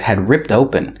blisters had ripped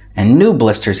open, and new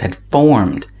blisters had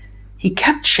formed. He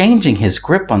kept changing his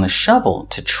grip on the shovel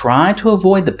to try to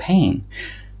avoid the pain.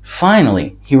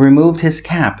 Finally, he removed his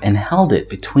cap and held it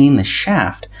between the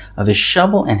shaft of his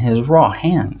shovel and his raw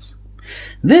hands.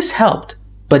 This helped,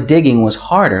 but digging was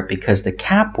harder because the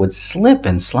cap would slip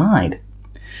and slide.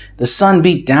 The sun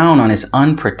beat down on his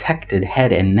unprotected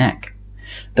head and neck.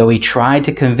 Though he tried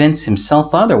to convince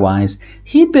himself otherwise,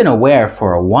 he'd been aware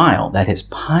for a while that his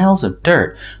piles of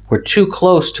dirt were too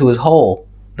close to his hole.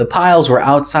 The piles were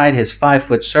outside his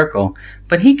 5-foot circle,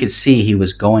 but he could see he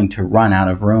was going to run out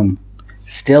of room.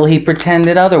 Still, he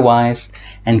pretended otherwise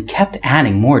and kept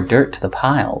adding more dirt to the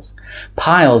piles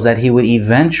that he would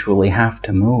eventually have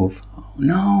to move. Oh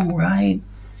no, right?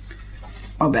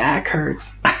 My back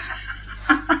hurts.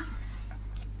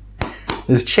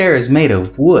 This chair is made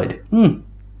of wood.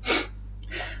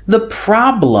 The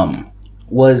problem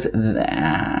was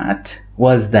that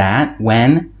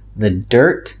when the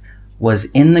dirt was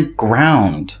in the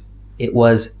ground, it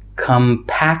was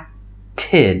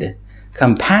compacted.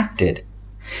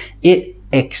 It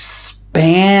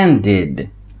expanded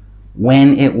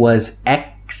when it was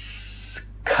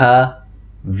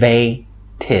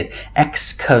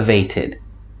excavated.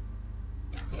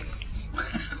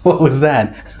 What was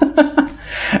that?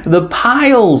 The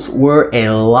piles were a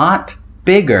lot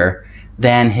bigger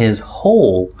than his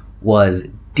hole was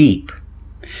deep.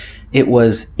 It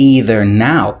was either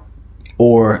now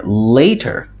or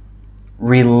later,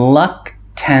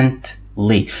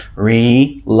 reluctantly,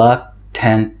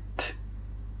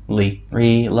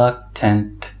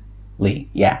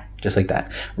 yeah, just like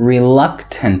that,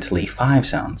 reluctantly, 5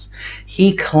 sounds,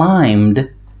 he climbed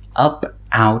up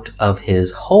out of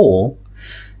his hole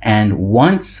and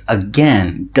once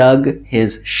again dug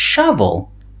his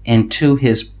shovel into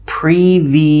his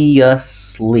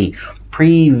previously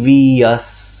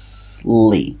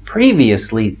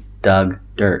dug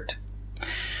dirt.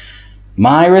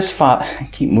 Myra's father, I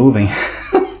keep moving.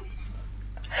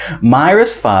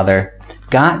 Myra's father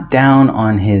got down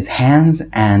on his hands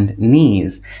and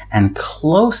knees and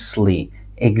closely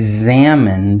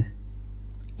examined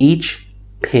each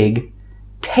pig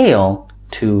tail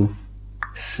to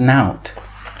snout.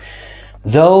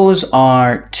 Those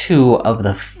are two of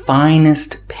the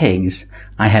finest pigs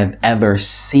I have ever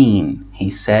seen, he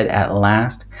said at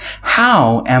last.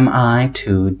 How am I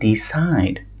to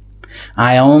decide?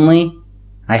 I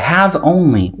have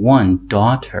only one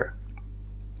daughter.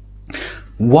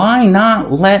 Why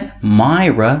not let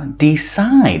Myra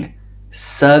decide?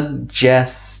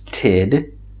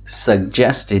 Suggested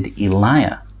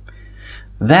Elijah.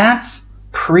 That's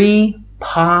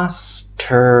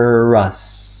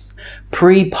preposterous.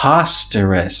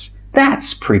 Preposterous.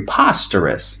 That's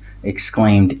preposterous,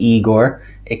 exclaimed Igor,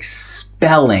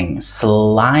 expelling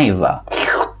saliva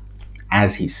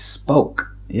as he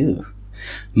spoke. Ew.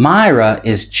 Myra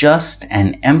is just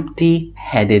an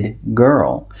empty-headed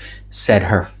girl, said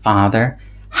her father.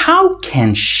 How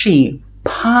can she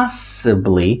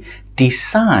possibly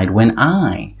decide when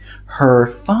I, her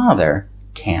father,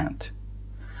 can't?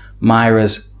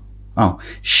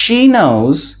 She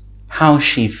knows how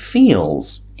she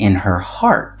feels in her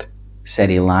heart, said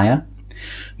Elijah.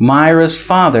 Myra's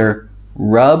father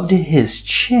rubbed his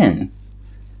chin.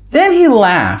 Then he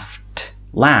laughed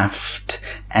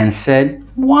and said,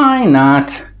 why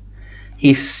not?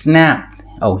 He slapped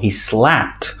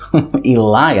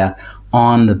Elijah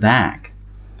on the back.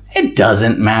 It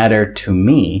doesn't matter to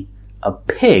me. A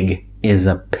pig is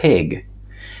a pig.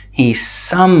 He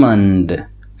summoned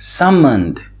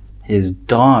his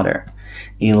daughter.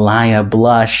 Elijah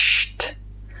blushed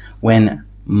when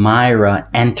Myra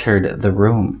entered the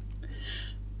room.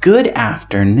 Good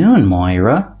afternoon,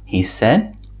 Moira, he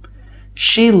said.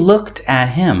 She looked at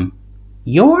him.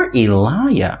 You're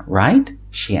Elijah, right?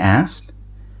 She asked.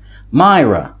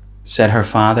 Myra, said her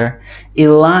father,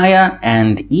 Elijah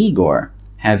and Igor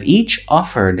have each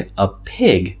offered a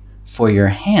pig for your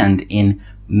hand in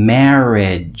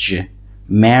marriage.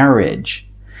 Marriage.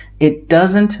 It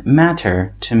doesn't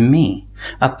matter to me.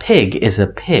 A pig is a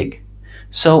pig.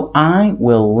 So I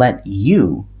will let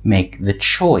you make the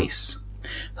choice.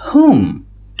 Whom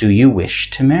do you wish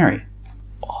to marry?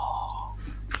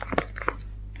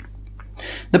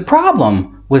 The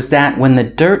problem was that when the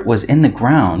dirt was in the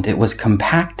ground, it was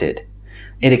compacted.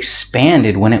 It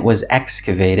expanded when it was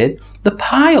excavated. The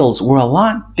piles were a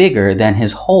lot bigger than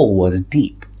his hole was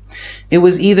deep. It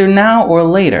was either now or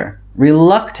later.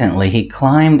 Reluctantly, he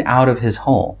climbed out of his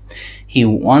hole. He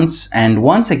once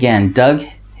again dug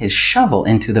his shovel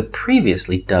into the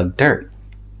previously dug dirt.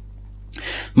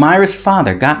 Myra's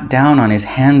father got down on his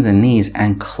hands and knees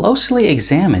and closely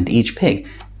examined each pig,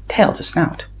 tail to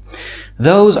snout.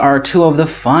 Those are two of the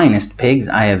finest pigs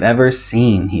I have ever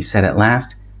seen, he said at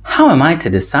last. How am I to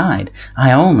decide? I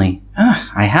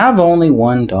have only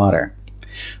one daughter.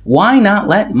 Why not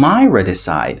let Myra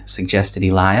decide? Suggested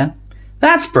Elijah.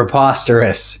 That's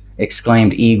preposterous,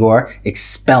 exclaimed Igor,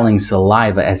 expelling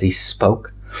saliva as he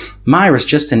spoke. Myra's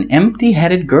just an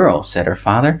empty-headed girl, said her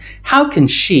father. How can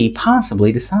she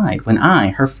possibly decide when I,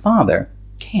 her father,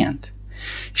 can't?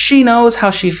 She knows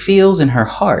how she feels in her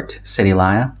heart, said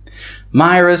Elijah.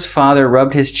 Myra's father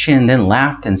rubbed his chin, then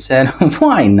laughed and said,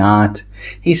 why not?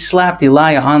 He slapped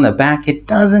Elijah on the back. It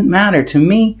doesn't matter to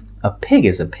me. A pig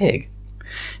is a pig.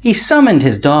 He summoned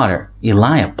his daughter.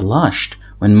 Elijah blushed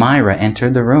when Myra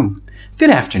entered the room. Good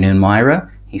afternoon,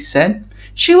 Myra, he said.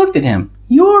 She looked at him.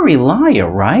 You're Elijah,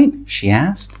 right? She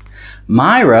asked.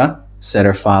 Myra, said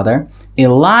her father,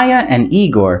 Elijah and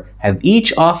Igor have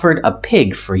each offered a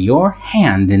pig for your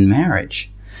hand in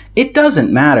marriage. It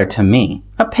doesn't matter to me.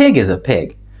 A pig is a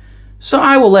pig. So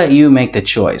I will let you make the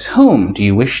choice. Whom do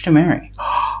you wish to marry?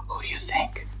 Who do you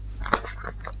think?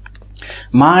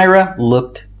 Myra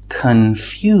looked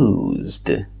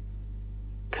confused.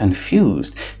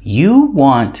 Confused. You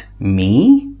want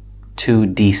me to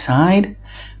decide?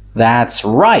 That's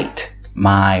right,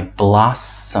 my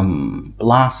blossom,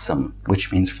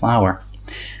 which means flower,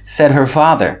 said her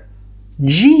father.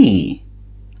 Gee,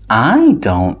 I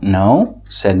don't know,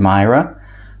 said Myra.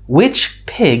 Which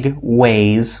pig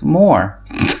weighs more?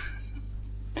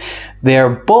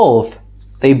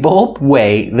 They both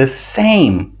weigh the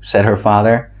same, said her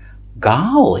father.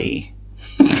 Golly.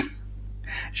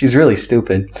 She's really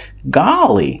stupid.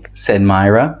 Golly, said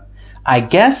Myra. I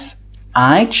guess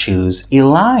I choose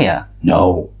Elijah.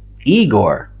 No,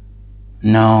 Igor,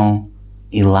 No.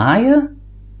 Elijah?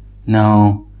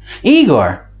 No.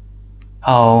 Igor?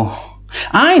 Oh,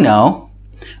 I know.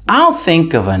 I'll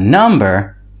think of a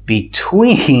number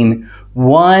between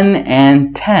 1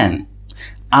 and 10.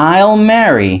 I'll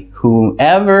marry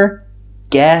whoever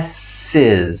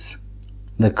guesses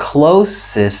the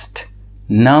closest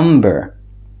number.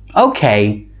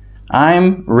 Okay,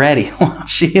 I'm ready.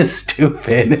 She is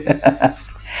stupid.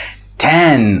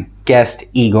 10, guessed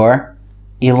Igor.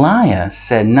 Elijah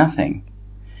said nothing.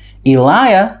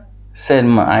 Elijah, said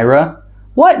Myra,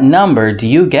 what number do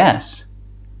you guess?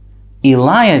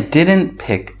 Elijah didn't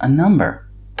pick a number.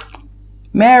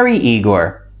 Marry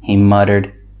Igor, he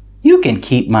muttered. You can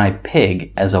keep my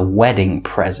pig as a wedding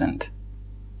present.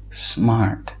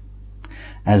 Smart.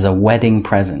 As a wedding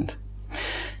present.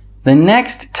 The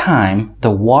next time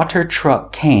the water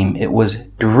truck came, it was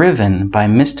driven by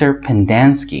Mr.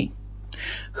 Pendanski,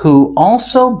 who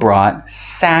also brought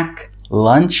sack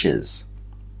lunches.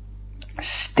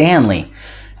 Stanley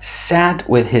sat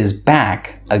with his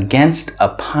back against a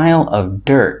pile of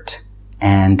dirt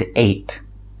and ate.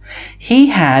 He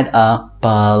had a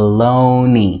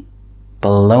bologna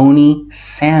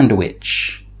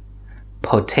sandwich,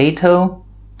 potato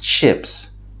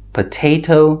chips,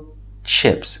 potato,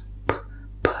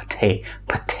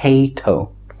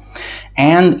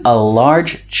 and a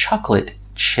large chocolate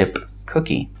chip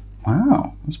cookie.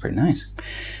 Wow, that's pretty nice.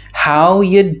 How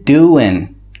you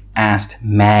doing? Asked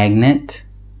Magnet.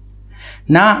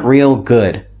 Not real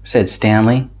good, said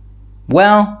Stanley.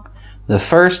 Well, the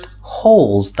first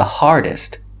hole's the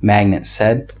hardest, Magnet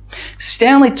said.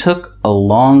 Stanley took a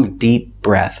long, deep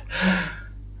breath.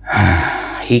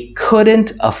 He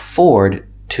couldn't afford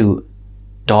to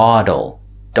dawdle.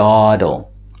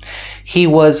 He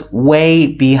was way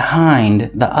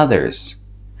behind the others,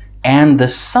 and the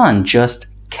sun just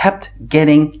kept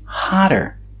getting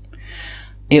hotter.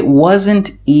 It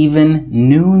wasn't even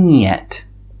noon yet.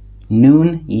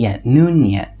 Noon yet.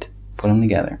 Put them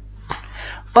together.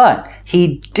 But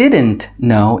he didn't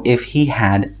know if he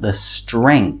had the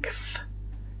strength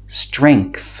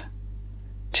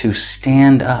to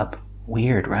stand up.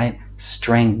 Weird, right?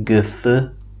 Strength.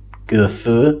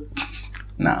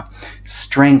 No.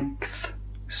 Strength.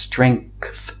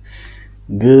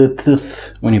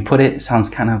 When you put it, it sounds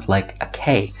kind of like a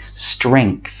K.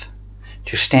 Strength.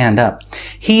 To stand up.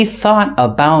 He thought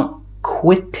about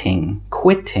quitting.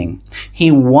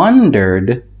 He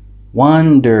wondered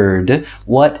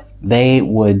what they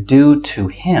would do to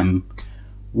him.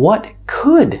 What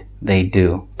could they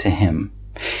do to him?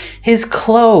 His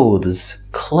clothes.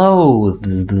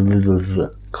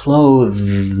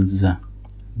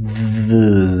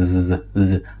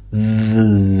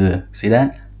 See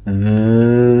that?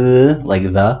 Like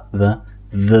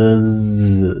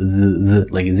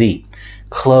like Z.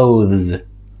 Clothes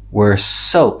were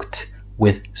soaked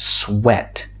with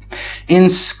sweat. In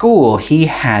school, he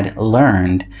had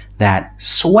learned that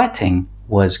sweating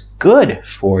was good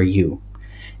for you.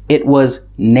 It was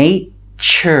nature's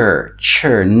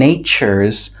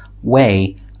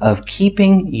way of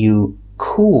keeping you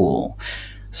cool.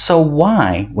 So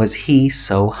why was he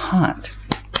so hot?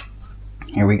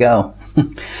 Here we go.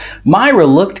 Myra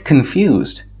looked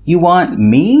confused. You want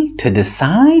me to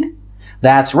decide?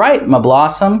 That's right, my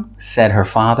blossom, said her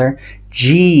father.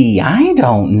 Gee, I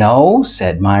don't know,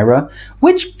 said Myra.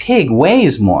 Which pig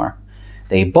weighs more?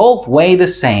 They both weigh the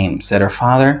same, said her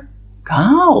father.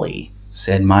 Golly,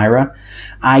 said Myra.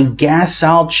 I guess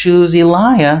I'll choose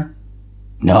Elijah.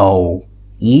 No.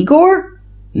 Igor?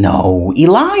 No,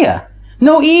 Elijah.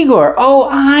 No, Igor. Oh,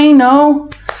 I know.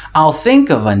 I'll think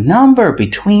of a number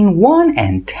between 1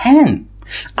 and 10.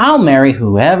 I'll marry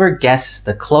whoever guesses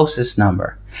the closest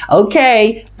number.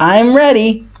 Okay, I'm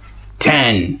ready.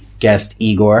 10, guessed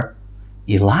Igor.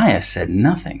 Elijah said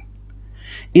nothing.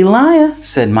 Elijah,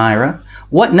 said Myra,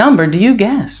 what number do you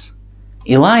guess?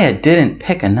 Elijah didn't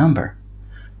pick a number.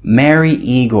 Marry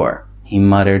Igor, he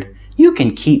muttered. You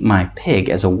can keep my pig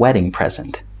as a wedding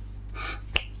present.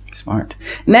 Smart.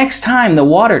 Next time the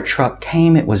water truck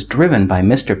came, it was driven by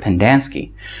Mr.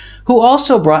 Pendanski, who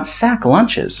also brought sack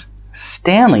lunches.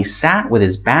 Stanley sat with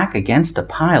his back against a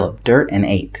pile of dirt and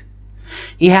ate.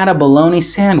 He had a bologna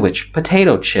sandwich,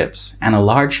 potato chips, and a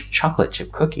large chocolate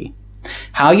chip cookie.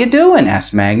 How you doing?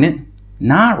 Asked Magnet.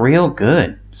 Not real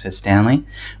good, said Stanley.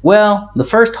 Well, the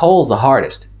first hole's the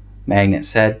hardest, Magnet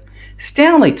said.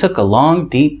 Stanley took a long,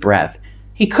 deep breath.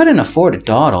 He couldn't afford to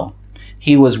dawdle.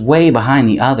 He was way behind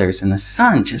the others, and the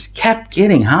sun just kept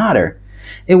getting hotter.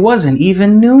 It wasn't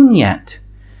even noon yet.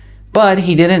 But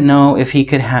he didn't know if he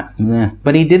had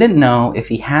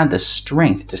the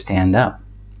strength to stand up.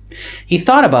 He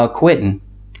thought about quitting.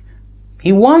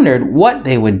 He wondered what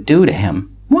they would do to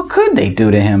him. What could they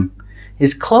do to him?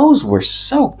 His clothes were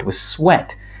soaked with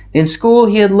sweat. In school,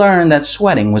 he had learned that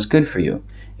sweating was good for you.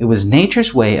 It was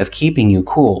nature's way of keeping you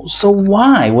cool. So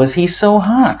why was he so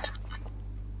hot?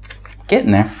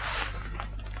 Getting there.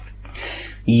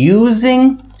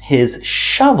 Using his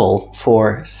shovel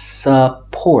for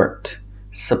support,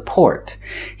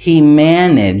 he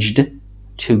managed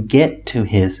to get to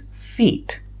his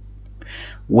feet.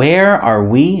 Where are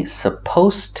we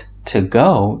supposed to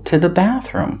go to the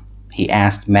bathroom? He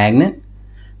asked Magnet.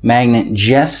 Magnet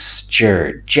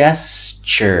gestured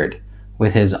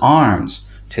with his arms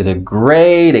to the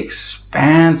great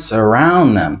expanse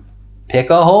around them. Pick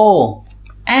a hole,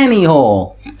 any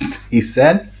hole, he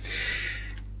said.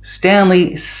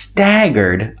 Stanley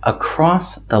staggered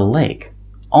across the lake,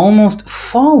 almost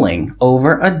falling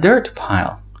over a dirt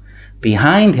pile.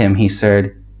 Behind him, he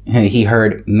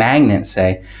heard Magnet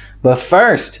say, "But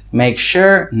first, make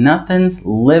sure nothing's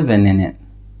living in it."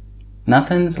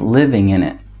 Nothing's living in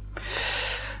it.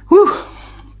 Whew.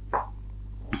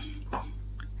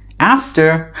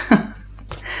 After,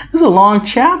 this is a long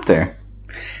chapter.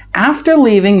 After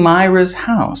leaving Myra's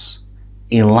house,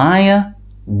 Elijah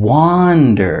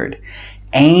wandered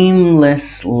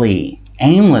aimlessly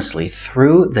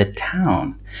through the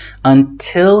town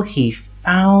until he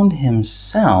found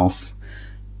himself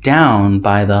down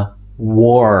by the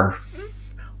wharf.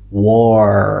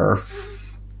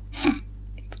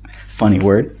 Funny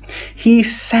word. He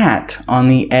sat on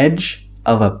the edge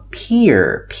of a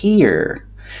pier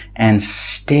and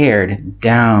stared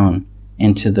down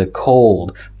into the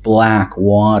cold, black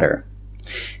water.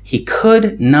 He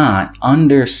could not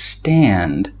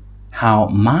understand how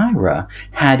Myra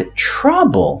had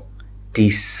trouble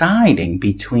deciding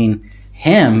between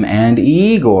him and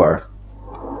Igor.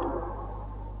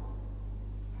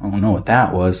 I don't know what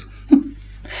that was.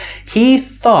 He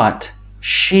thought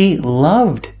she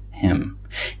loved him.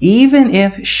 Even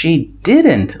if she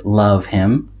didn't love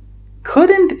him,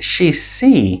 couldn't she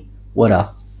see what a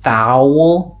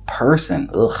foul person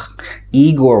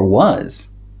Igor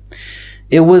was?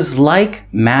 It was like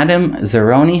Madame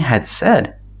Zeroni had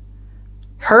said.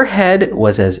 Her head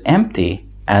was as empty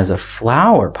as a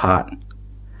flower pot.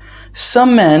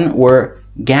 Some men were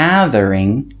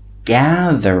gathering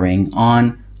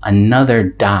on another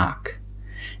dock,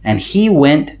 and he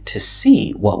went to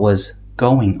see what was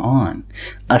going on.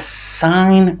 A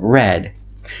sign read,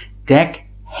 "Deck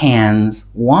hands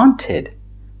wanted.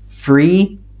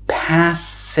 Free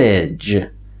passage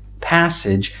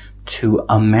to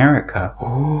America."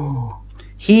 Ooh.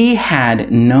 He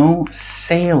had no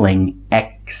sailing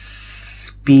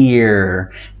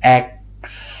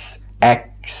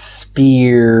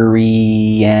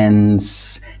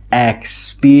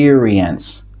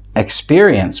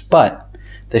experience, but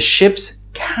the ship's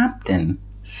captain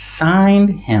signed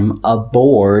him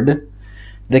aboard.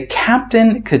 The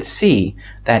captain could see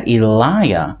that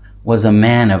Elijah was a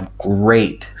man of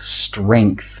great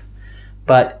strength,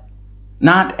 but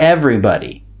not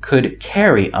everybody could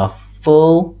carry a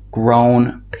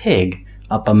full-grown pig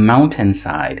up a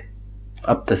mountainside,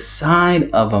 up the side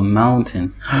of a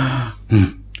mountain.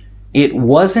 It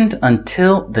wasn't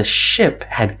until the ship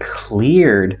had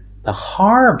cleared the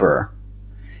harbor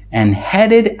and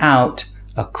headed out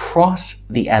across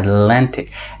the Atlantic,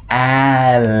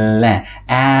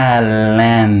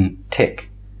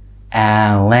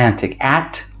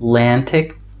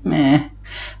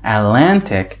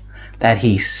 that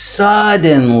he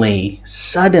suddenly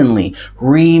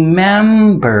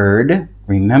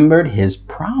remembered his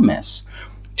promise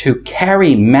to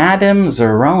carry Madame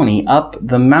Zeroni up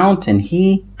the mountain.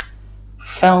 He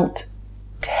felt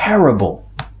terrible.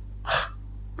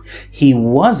 He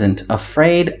wasn't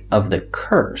afraid of the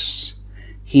curse.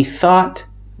 He thought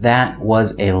that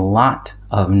was a lot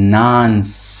of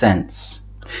nonsense.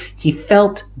 He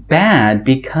felt bad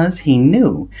because he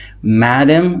knew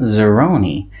Madame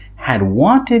Zeroni had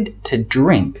wanted to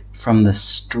drink from the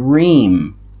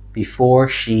stream before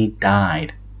she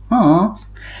died. Huh?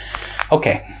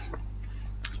 Okay.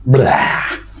 Blah.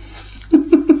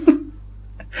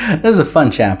 This is a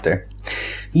fun chapter.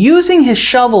 Using his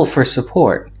shovel for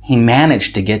support, he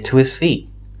managed to get to his feet.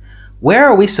 "Where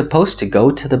are we supposed to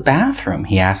go to the bathroom?"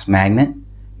 he asked Magnet.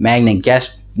 Magnet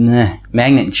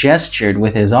gestured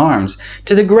with his arms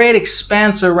to the great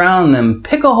expanse around them.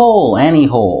 "Pick a hole, any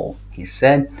hole," he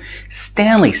said.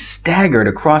 Stanley staggered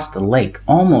across the lake,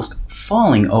 almost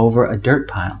falling over a dirt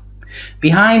pile.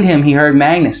 Behind him, he heard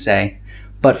Magnet say,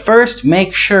 "But first,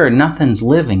 make sure nothing's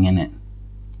living in it."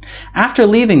 After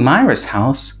leaving Myra's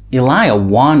house, Elijah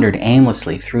wandered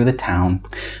aimlessly through the town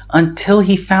until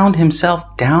he found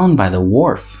himself down by the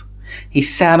wharf. He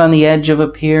sat on the edge of a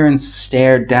pier and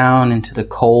stared down into the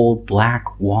cold,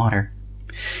 black water.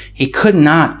 He could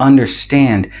not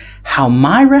understand how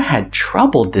Myra had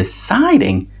trouble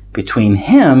deciding between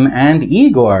him and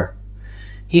Igor.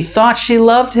 He thought she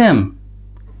loved him.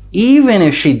 Even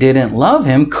if she didn't love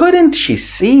him, couldn't she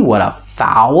see what a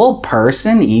foul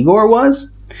person Igor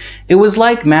was? It was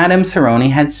like Madame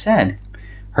Zeroni had said.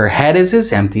 Her head is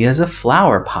as empty as a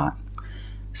flower pot.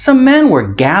 Some men were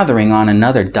gathering on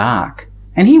another dock,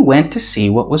 and he went to see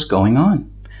what was going on.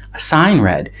 A sign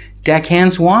read,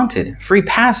 "Deckhands wanted, free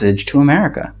passage to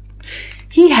America."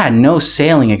 He had no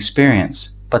sailing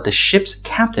experience, but the ship's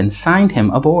captain signed him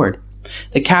aboard.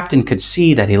 The captain could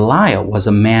see that Elijah was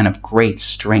a man of great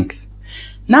strength.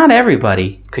 Not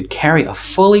everybody could carry a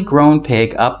fully grown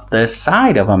pig up the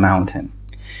side of a mountain.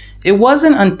 It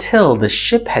wasn't until the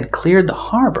ship had cleared the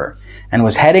harbor and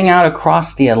was heading out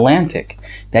across the Atlantic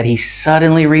that he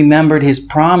suddenly remembered his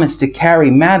promise to carry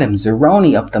Madame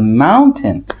Zeroni up the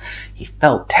mountain. He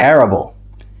felt terrible.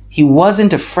 He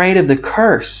wasn't afraid of the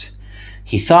curse.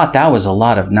 He thought that was a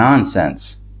lot of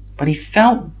nonsense. But he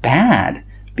felt bad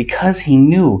because he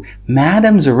knew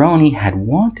Madame Zeroni had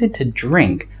wanted to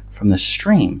drink from the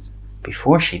stream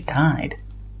before she died.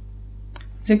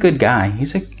 He's a good guy.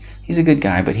 He's a good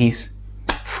guy, but he's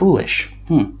foolish.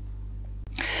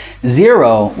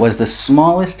 Zero was the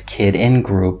smallest kid in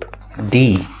Group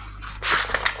D.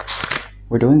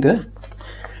 We're doing good.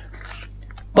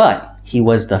 But he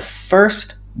was the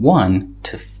first one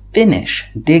to finish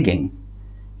digging.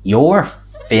 "You're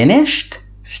finished?"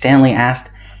 Stanley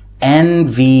asked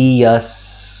enviously.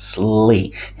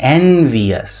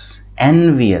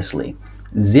 Enviously.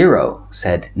 Zero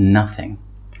said nothing.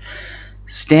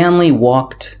 Stanley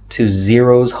walked to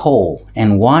Zero's hole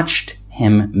and watched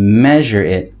him measure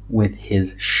it with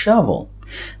his shovel.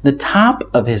 The top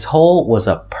of his hole was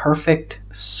a perfect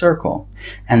circle,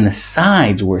 and the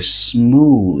sides were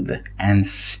smooth and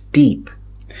steep.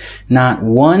 Not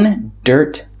one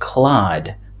dirt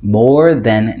clod more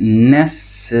than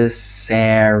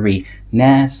necessary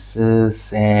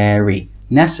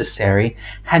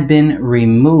had been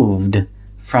removed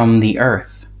from the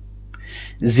earth.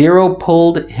 Zero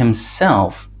pulled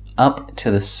himself up to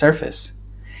the surface.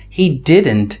 He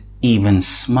didn't even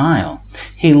smile.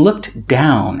 He looked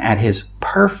down at his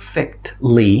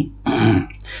perfectly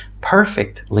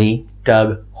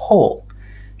dug hole,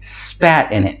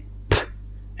 spat in it,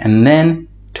 and then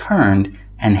turned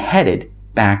and headed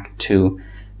back to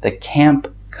the camp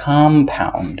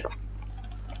compound.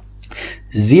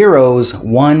 "Zero's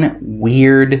one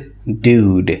weird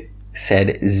dude,"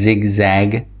 said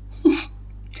Zigzag.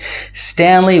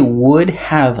 Stanley would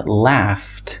have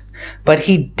laughed, but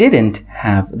he didn't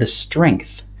have the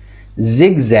strength.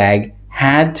 Zigzag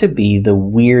had to be the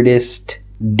weirdest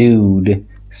dude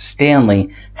Stanley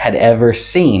had ever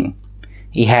seen.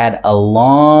 He had a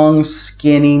long,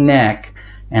 skinny neck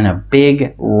and a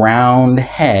big, round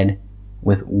head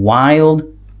with wild,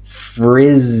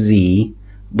 frizzy,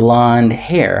 blonde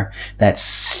hair that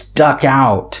stuck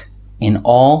out in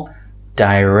all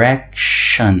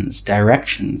directions.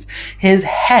 His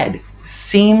head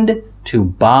seemed to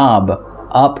bob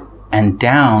up and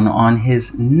down on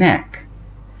his neck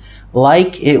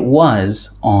like it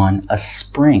was on a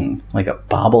spring, like a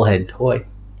bobblehead toy.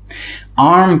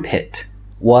 Armpit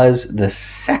was the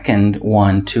second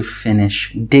one to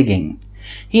finish digging.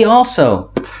 He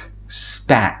also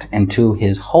spat into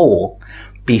his hole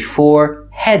before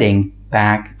heading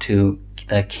back to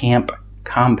the camp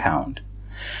compound.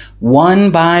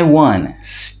 One by one,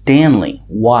 Stanley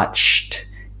watched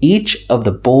each of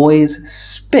the boys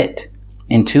spit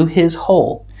into his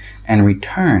hole and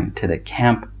return to the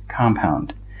camp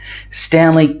compound.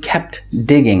 Stanley kept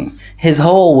digging. His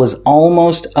hole was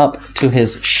almost up to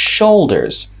his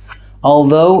shoulders,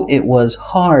 although it was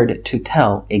hard to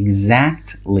tell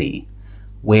exactly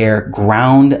where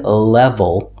ground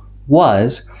level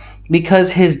was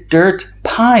because his dirt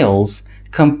piles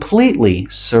completely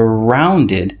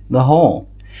surrounded the hole.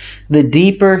 The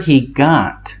deeper he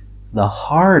got, the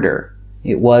harder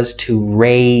it was to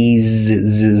raise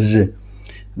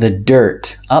the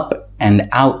dirt up and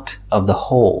out of the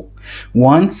hole.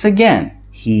 Once again,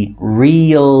 he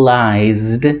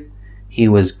realized he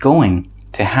was going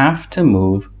to have to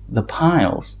move the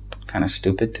piles. Kind of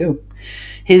stupid too.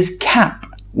 His cap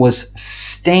was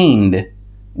stained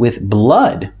with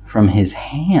blood from his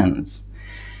hands.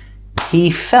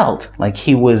 He felt like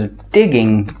he was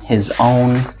digging his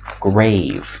own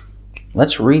grave.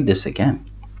 Let's read this again.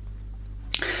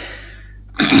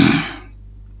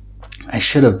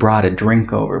 should have brought a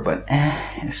drink over, but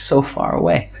it's so far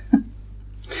away.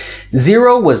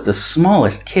 0 was the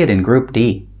smallest kid in Group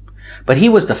D, but he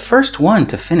was the first one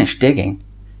to finish digging.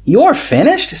 "You're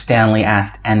finished?" Stanley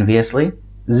asked enviously.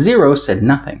 0 said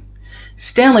nothing.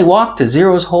 Stanley walked to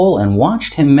 0's hole and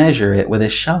watched him measure it with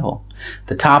his shovel.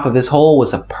 The top of his hole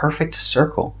was a perfect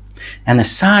circle, and the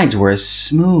sides were as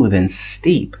smooth and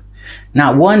steep.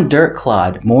 Not one dirt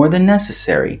clod more than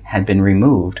necessary had been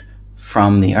removed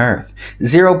from the earth.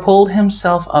 0 pulled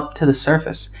himself up to the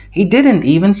surface. He didn't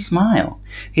even smile.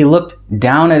 He looked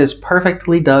down at his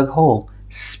perfectly dug hole,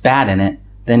 spat in it,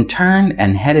 then turned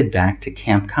and headed back to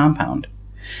camp compound.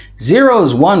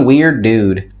 "Zero's one weird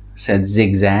dude," said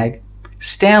Zigzag.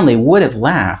 Stanley would have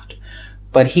laughed,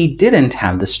 but he didn't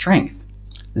have the strength.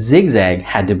 Zigzag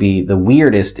had to be the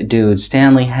weirdest dude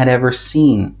Stanley had ever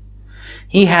seen.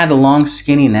 He had a long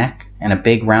skinny neck and a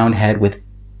big round head with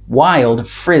wild,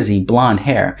 frizzy blonde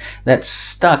hair that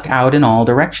stuck out in all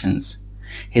directions.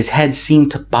 His head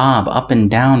seemed to bob up and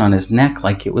down on his neck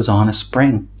like it was on a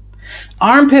spring.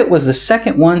 Armpit was the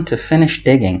second one to finish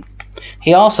digging.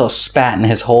 He also spat in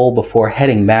his hole before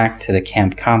heading back to the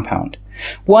camp compound.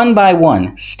 One by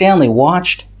one, Stanley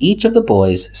watched each of the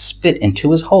boys spit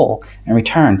into his hole and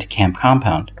return to camp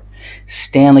compound.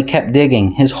 Stanley kept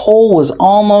digging. His hole was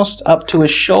almost up to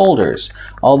his shoulders,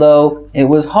 although it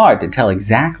was hard to tell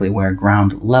exactly where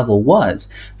ground level was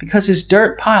because his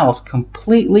dirt piles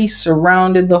completely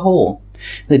surrounded the hole.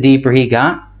 The deeper he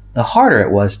got, the harder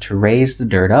it was to raise the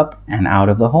dirt up and out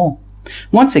of the hole.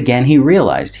 Once again, he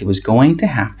realized he was going to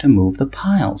have to move the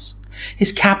piles.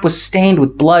 His cap was stained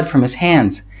with blood from his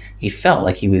hands. He felt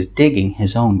like he was digging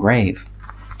his own grave.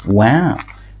 Wow.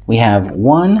 We have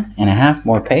 1.5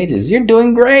 more pages. You're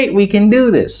doing great. We can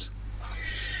do this.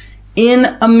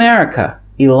 In America,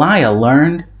 Elijah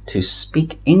learned to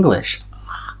speak English.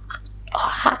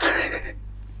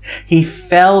 He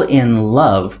fell in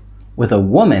love with a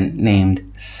woman named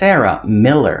Sarah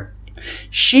Miller.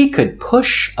 She could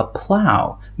push a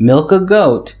plow, milk a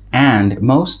goat, and,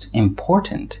 most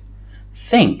important,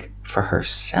 think for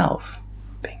herself.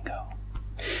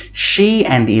 She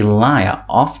and Elijah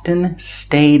often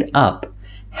stayed up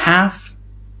half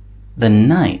the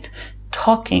night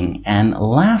talking and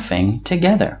laughing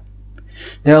together.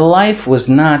 Their life was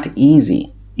not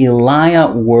easy.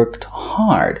 Elijah worked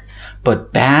hard,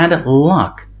 but bad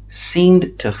luck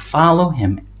seemed to follow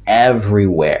him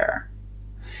everywhere.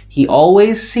 He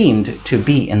always seemed to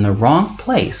be in the wrong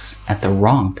place at the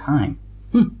wrong time.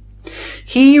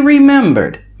 He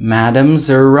remembered Madame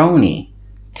Zeroni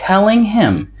telling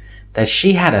him that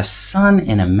she had a son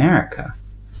in America.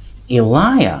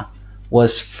 Elijah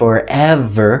was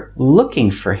forever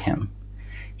looking for him.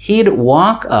 He'd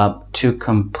walk up to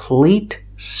complete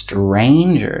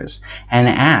strangers and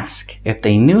ask if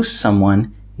they knew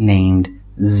someone named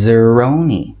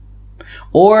Zeroni,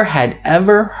 or had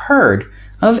ever heard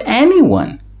of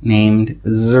anyone named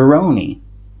Zeroni.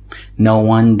 No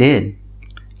one did.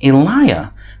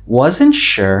 Elijah wasn't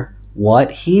sure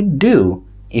what he'd do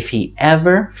if he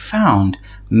ever found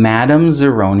Madame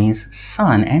Zeroni's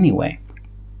son anyway.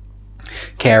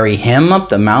 Carry him up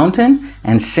the mountain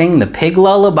and sing the pig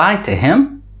lullaby to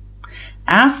him?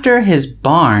 After his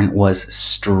barn was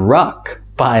struck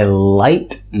by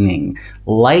lightning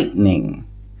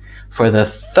for the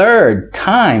 3rd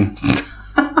time,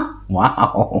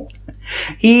 wow,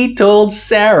 he told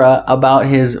Sarah about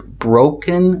his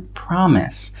broken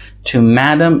promise to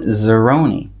Madame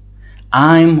Zeroni.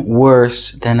 "I'm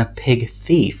worse than a pig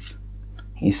thief,"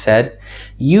 he said.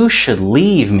 "You should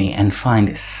leave me and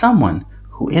find someone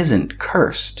who isn't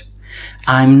cursed."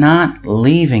 "I'm not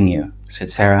leaving you,"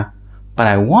 said Sarah, "but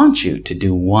I want you to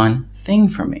do one thing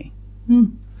for me."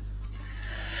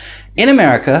 In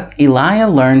America, Elijah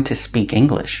learned to speak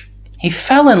English. He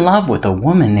fell in love with a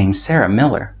woman named Sarah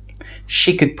Miller.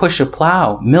 She could push a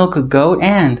plow, milk a goat,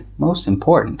 and, most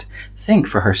important, think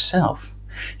for herself.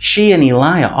 She and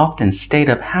Elijah often stayed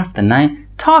up half the night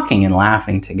talking and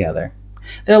laughing together.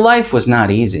 Their life was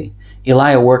not easy.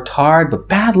 Elijah worked hard, but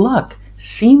bad luck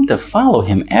seemed to follow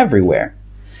him everywhere.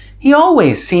 He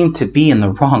always seemed to be in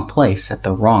the wrong place at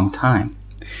the wrong time.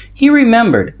 He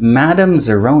remembered Madame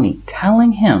Zeroni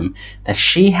telling him that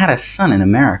she had a son in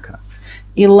America.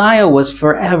 Elijah was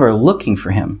forever looking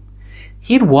for him.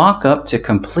 He'd walk up to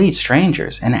complete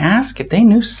strangers and ask if they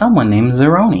knew someone named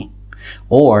Zeroni,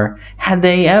 or had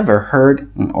ever heard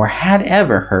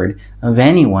of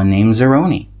anyone named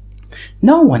Zeroni.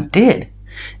 No one did.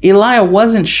 Elijah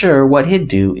wasn't sure what he'd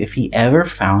do if he ever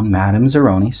found Madame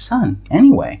Zeroni's son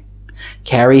anyway.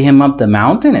 Carry him up the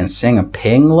mountain and sing a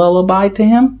pig lullaby to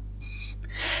him?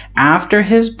 After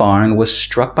his barn was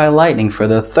struck by lightning for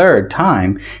the third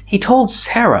time, he told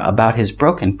Sarah about his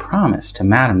broken promise to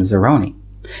Madame Zeroni.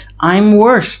 "I'm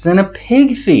worse than a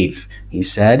pig thief," he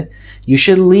said. "You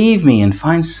should leave me and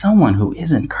find someone who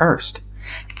isn't cursed."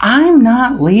 "I'm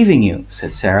not leaving you,"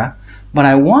 said Sarah, "but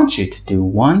I want you to do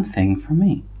one thing for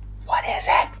me." "What is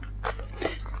it?"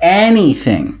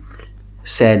 "Anything,"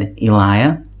 said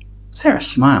Elijah. Sarah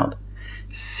smiled.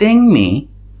 "Sing me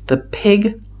the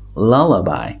pig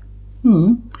lullaby."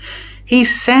 He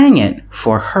sang it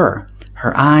for her.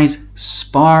 Her eyes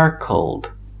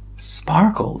sparkled.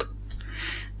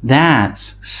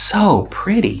 "That's so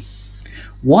pretty.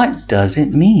 What does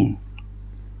it mean?"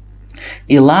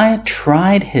 Elijah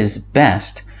tried his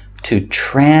best to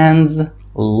translate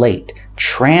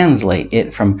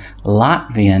it from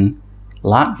Latvian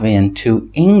to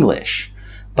English,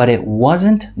 but it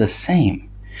wasn't the same.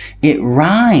 "It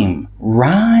rhymes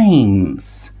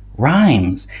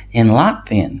in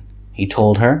Latvian," he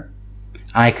told her.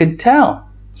 "I could tell,"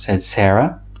 said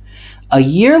Sarah. A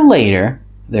year later,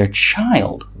 their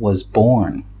child was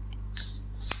born.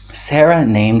 Sarah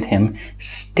named him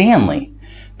Stanley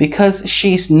because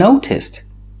she noticed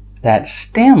that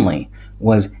Stanley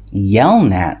was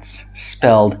Yelnats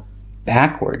spelled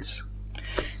backwards.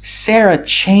 Sarah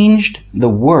changed the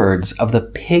words of the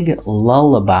pig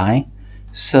lullaby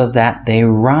so that they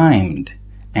rhymed,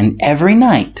 and every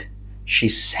night she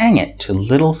sang it to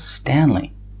little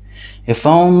Stanley. If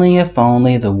only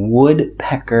the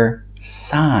woodpecker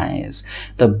sighs,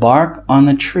 the bark on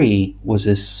the tree was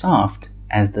as soft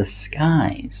as the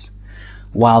skies,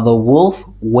 while the wolf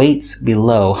waits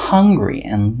below, hungry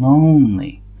and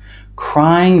lonely,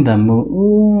 crying the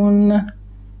moon,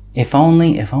 if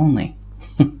only.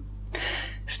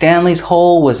 Stanley's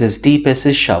hole was as deep as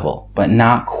his shovel, but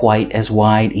not quite as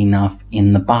wide enough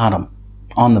on the bottom.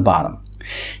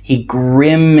 He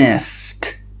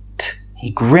grimaced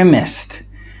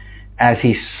as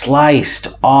he sliced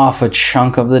off a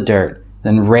chunk of the dirt,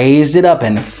 then raised it up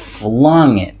and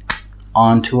flung it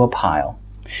onto a pile.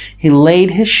 He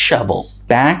laid his shovel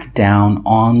back down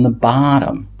on the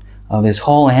bottom of his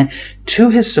hole, and to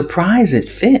his surprise it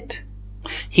fit.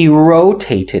 He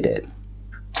rotated it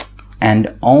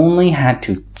and only had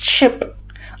to chip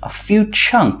a few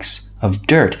chunks of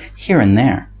dirt here and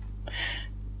there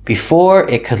before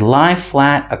it could lie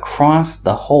flat across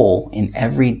the hole in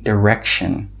every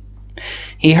direction.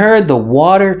 He heard the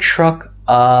water truck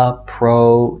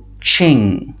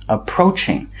approaching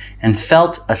and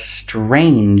felt a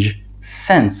strange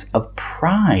sense of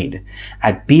pride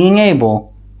at being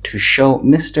able to show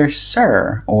Mr.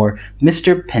 Sir or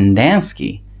Mr.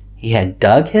 Pendanski he had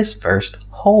dug his first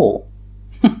hole.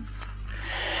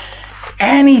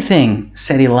 "Anything,"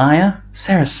 said Elijah.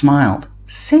 Sarah smiled.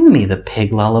 "Sing me the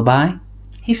pig lullaby."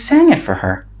 He sang it for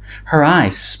her. Her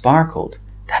eyes sparkled.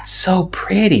 "That's so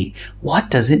pretty. What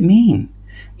does it mean?"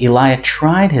 Elijah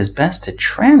tried his best to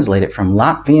translate it from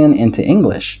Latvian into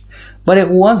English, but it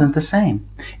wasn't the same.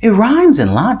 "It rhymes in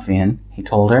Latvian," he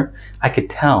told her. "I could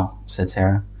tell," said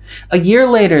Sarah. A year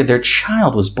later, their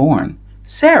child was born.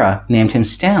 Sarah named him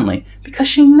Stanley because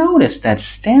she noticed that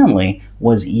Stanley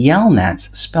was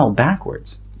Yelnats spelled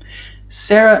backwards.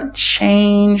 Sarah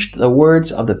changed the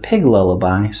words of the pig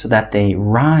lullaby so that they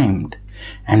rhymed,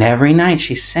 and every night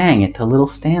she sang it to little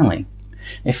Stanley.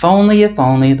 If only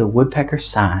the woodpecker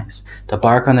sighs, the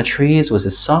bark on the trees was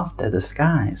as soft as the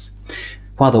skies,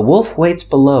 while the wolf waits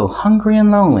below, hungry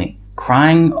and lonely,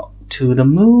 crying to the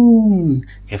moon,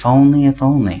 if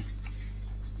only.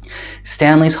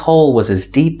 Stanley's hole was as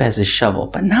deep as his shovel,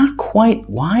 but not quite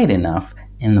wide enough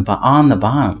on the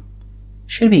bottom.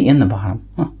 Should be in the bottom.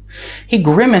 He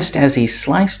grimaced as he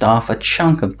sliced off a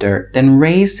chunk of dirt, then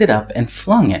raised it up and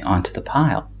flung it onto the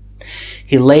pile.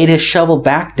 He laid his shovel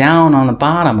back down on the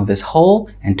bottom of his hole,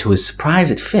 and to his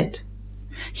surprise it fit.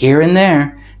 Here and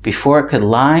there, before it could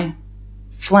lie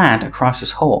flat across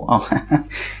his hole.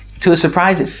 To his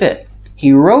surprise it fit.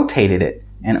 He rotated it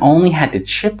and only had to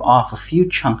chip off a few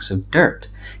chunks of dirt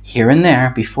here and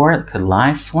there before it could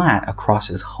lie flat across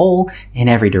his hole in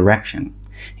every direction.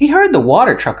 He heard the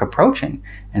water truck approaching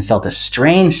and felt a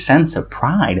strange sense of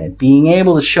pride at being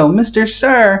able to show Mr.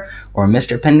 Sir or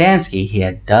Mr. Pendanski he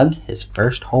had dug his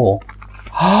first hole.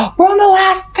 We're on the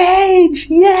last page!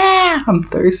 Yeah, I'm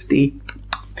thirsty.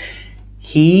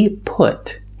 He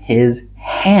put his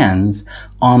hands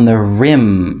on the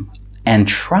rim and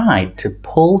tried to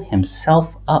pull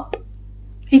himself up.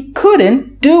 He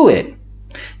couldn't do it.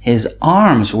 His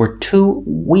arms were too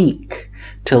weak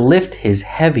to lift his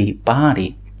heavy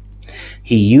body.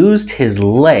 He used his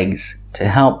legs to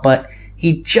help, but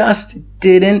he just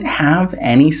didn't have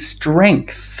any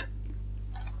strength.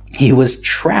 He was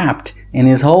trapped in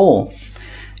his hole.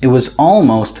 It was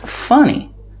almost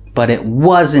funny, but it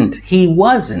wasn't. He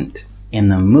wasn't in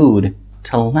the mood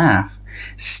to laugh.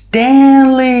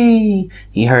 "Stanley!"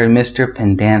 he heard Mr.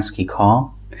 Pendanski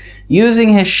call. Using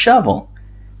his shovel,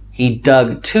 he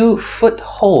dug 2-foot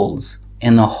holes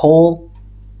in the whole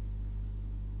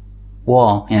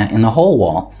wall.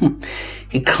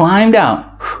 He climbed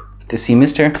out to see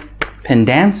Mr.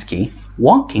 Pendanski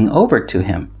walking over to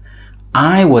him.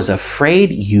 "I was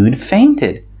afraid you'd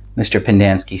fainted," Mr.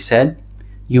 Pendanski said.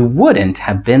 "You wouldn't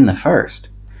have been the first."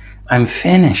 "I'm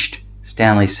finished,"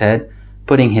 Stanley said,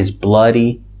 putting his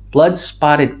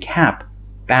blood-spotted cap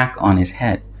back on his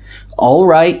head. "All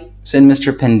right," said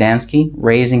Mr. Pendanski,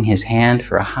 raising his hand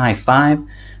for a high five,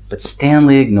 but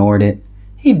Stanley ignored it.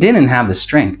 He didn't have the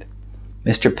strength.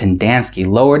 Mr. Pendanski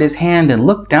lowered his hand and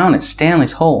looked down at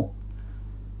Stanley's hole.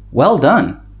 "Well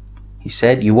done," he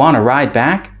said. "You want to ride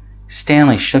back?"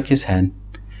 Stanley shook his head.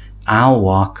 "I'll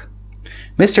walk."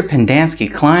 Mr.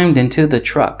 Pendanski climbed into the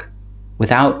truck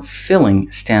without filling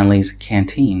Stanley's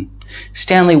canteen.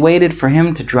 Stanley waited for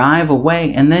him to drive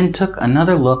away and then took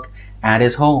another look at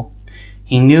his hole.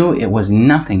 He knew it was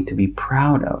nothing to be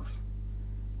proud of,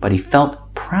 but he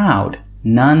felt proud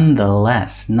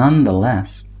nonetheless.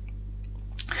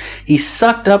 He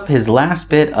sucked up his last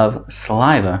bit of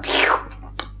saliva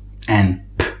and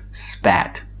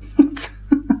spat.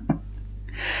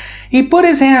 He put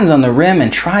his hands on the rim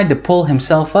and tried to pull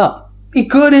himself up. He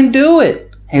couldn't do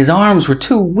it. His arms were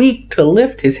too weak to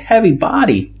lift his heavy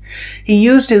body. He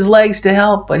used his legs to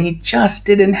help, but he just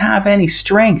didn't have any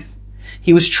strength.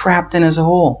 He was trapped in his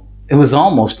hole. It was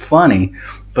almost funny,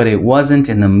 but it wasn't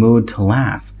in the mood to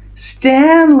laugh.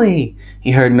 "Stanley!"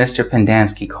 he heard Mr.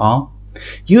 Pendanski call.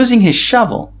 Using his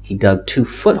shovel, he dug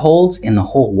 2-foot holes in the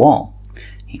whole wall.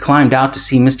 He climbed out to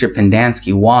see Mr.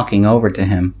 Pendanski walking over to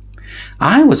him.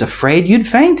 "I was afraid you'd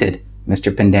fainted,"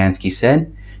 Mr. Pendanski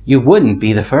said. "You wouldn't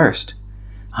be the first."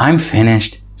 "I'm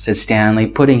finished," said Stanley,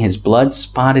 putting his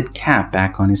blood-spotted cap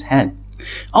back on his head.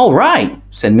 "All right,"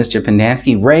 said Mr.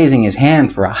 Pendanski, raising his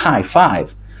hand for a high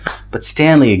five. But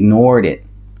Stanley ignored it.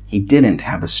 He didn't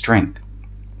have the strength.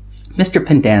 Mr.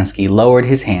 Pendanski lowered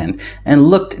his hand and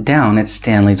looked down at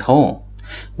Stanley's hole.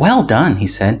 "Well done," he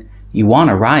said. "You want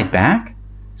to ride back?"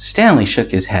 Stanley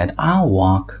shook his head. "I'll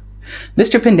walk."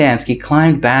 Mr. Pendanski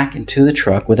climbed back into the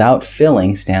truck without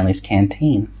filling Stanley's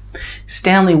canteen.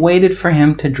 Stanley waited for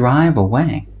him to drive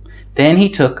away. Then he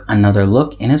took another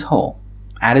look at his hole.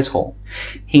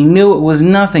 He knew it was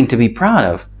nothing to be proud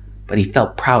of, but he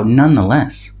felt proud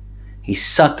nonetheless. He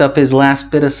sucked up his last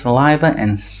bit of saliva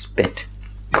and spit.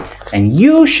 And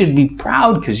you should be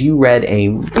proud because you read a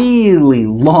really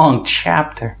long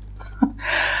chapter.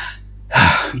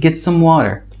 Get some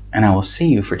water, and I will see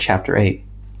you for chapter 8.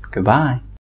 Goodbye.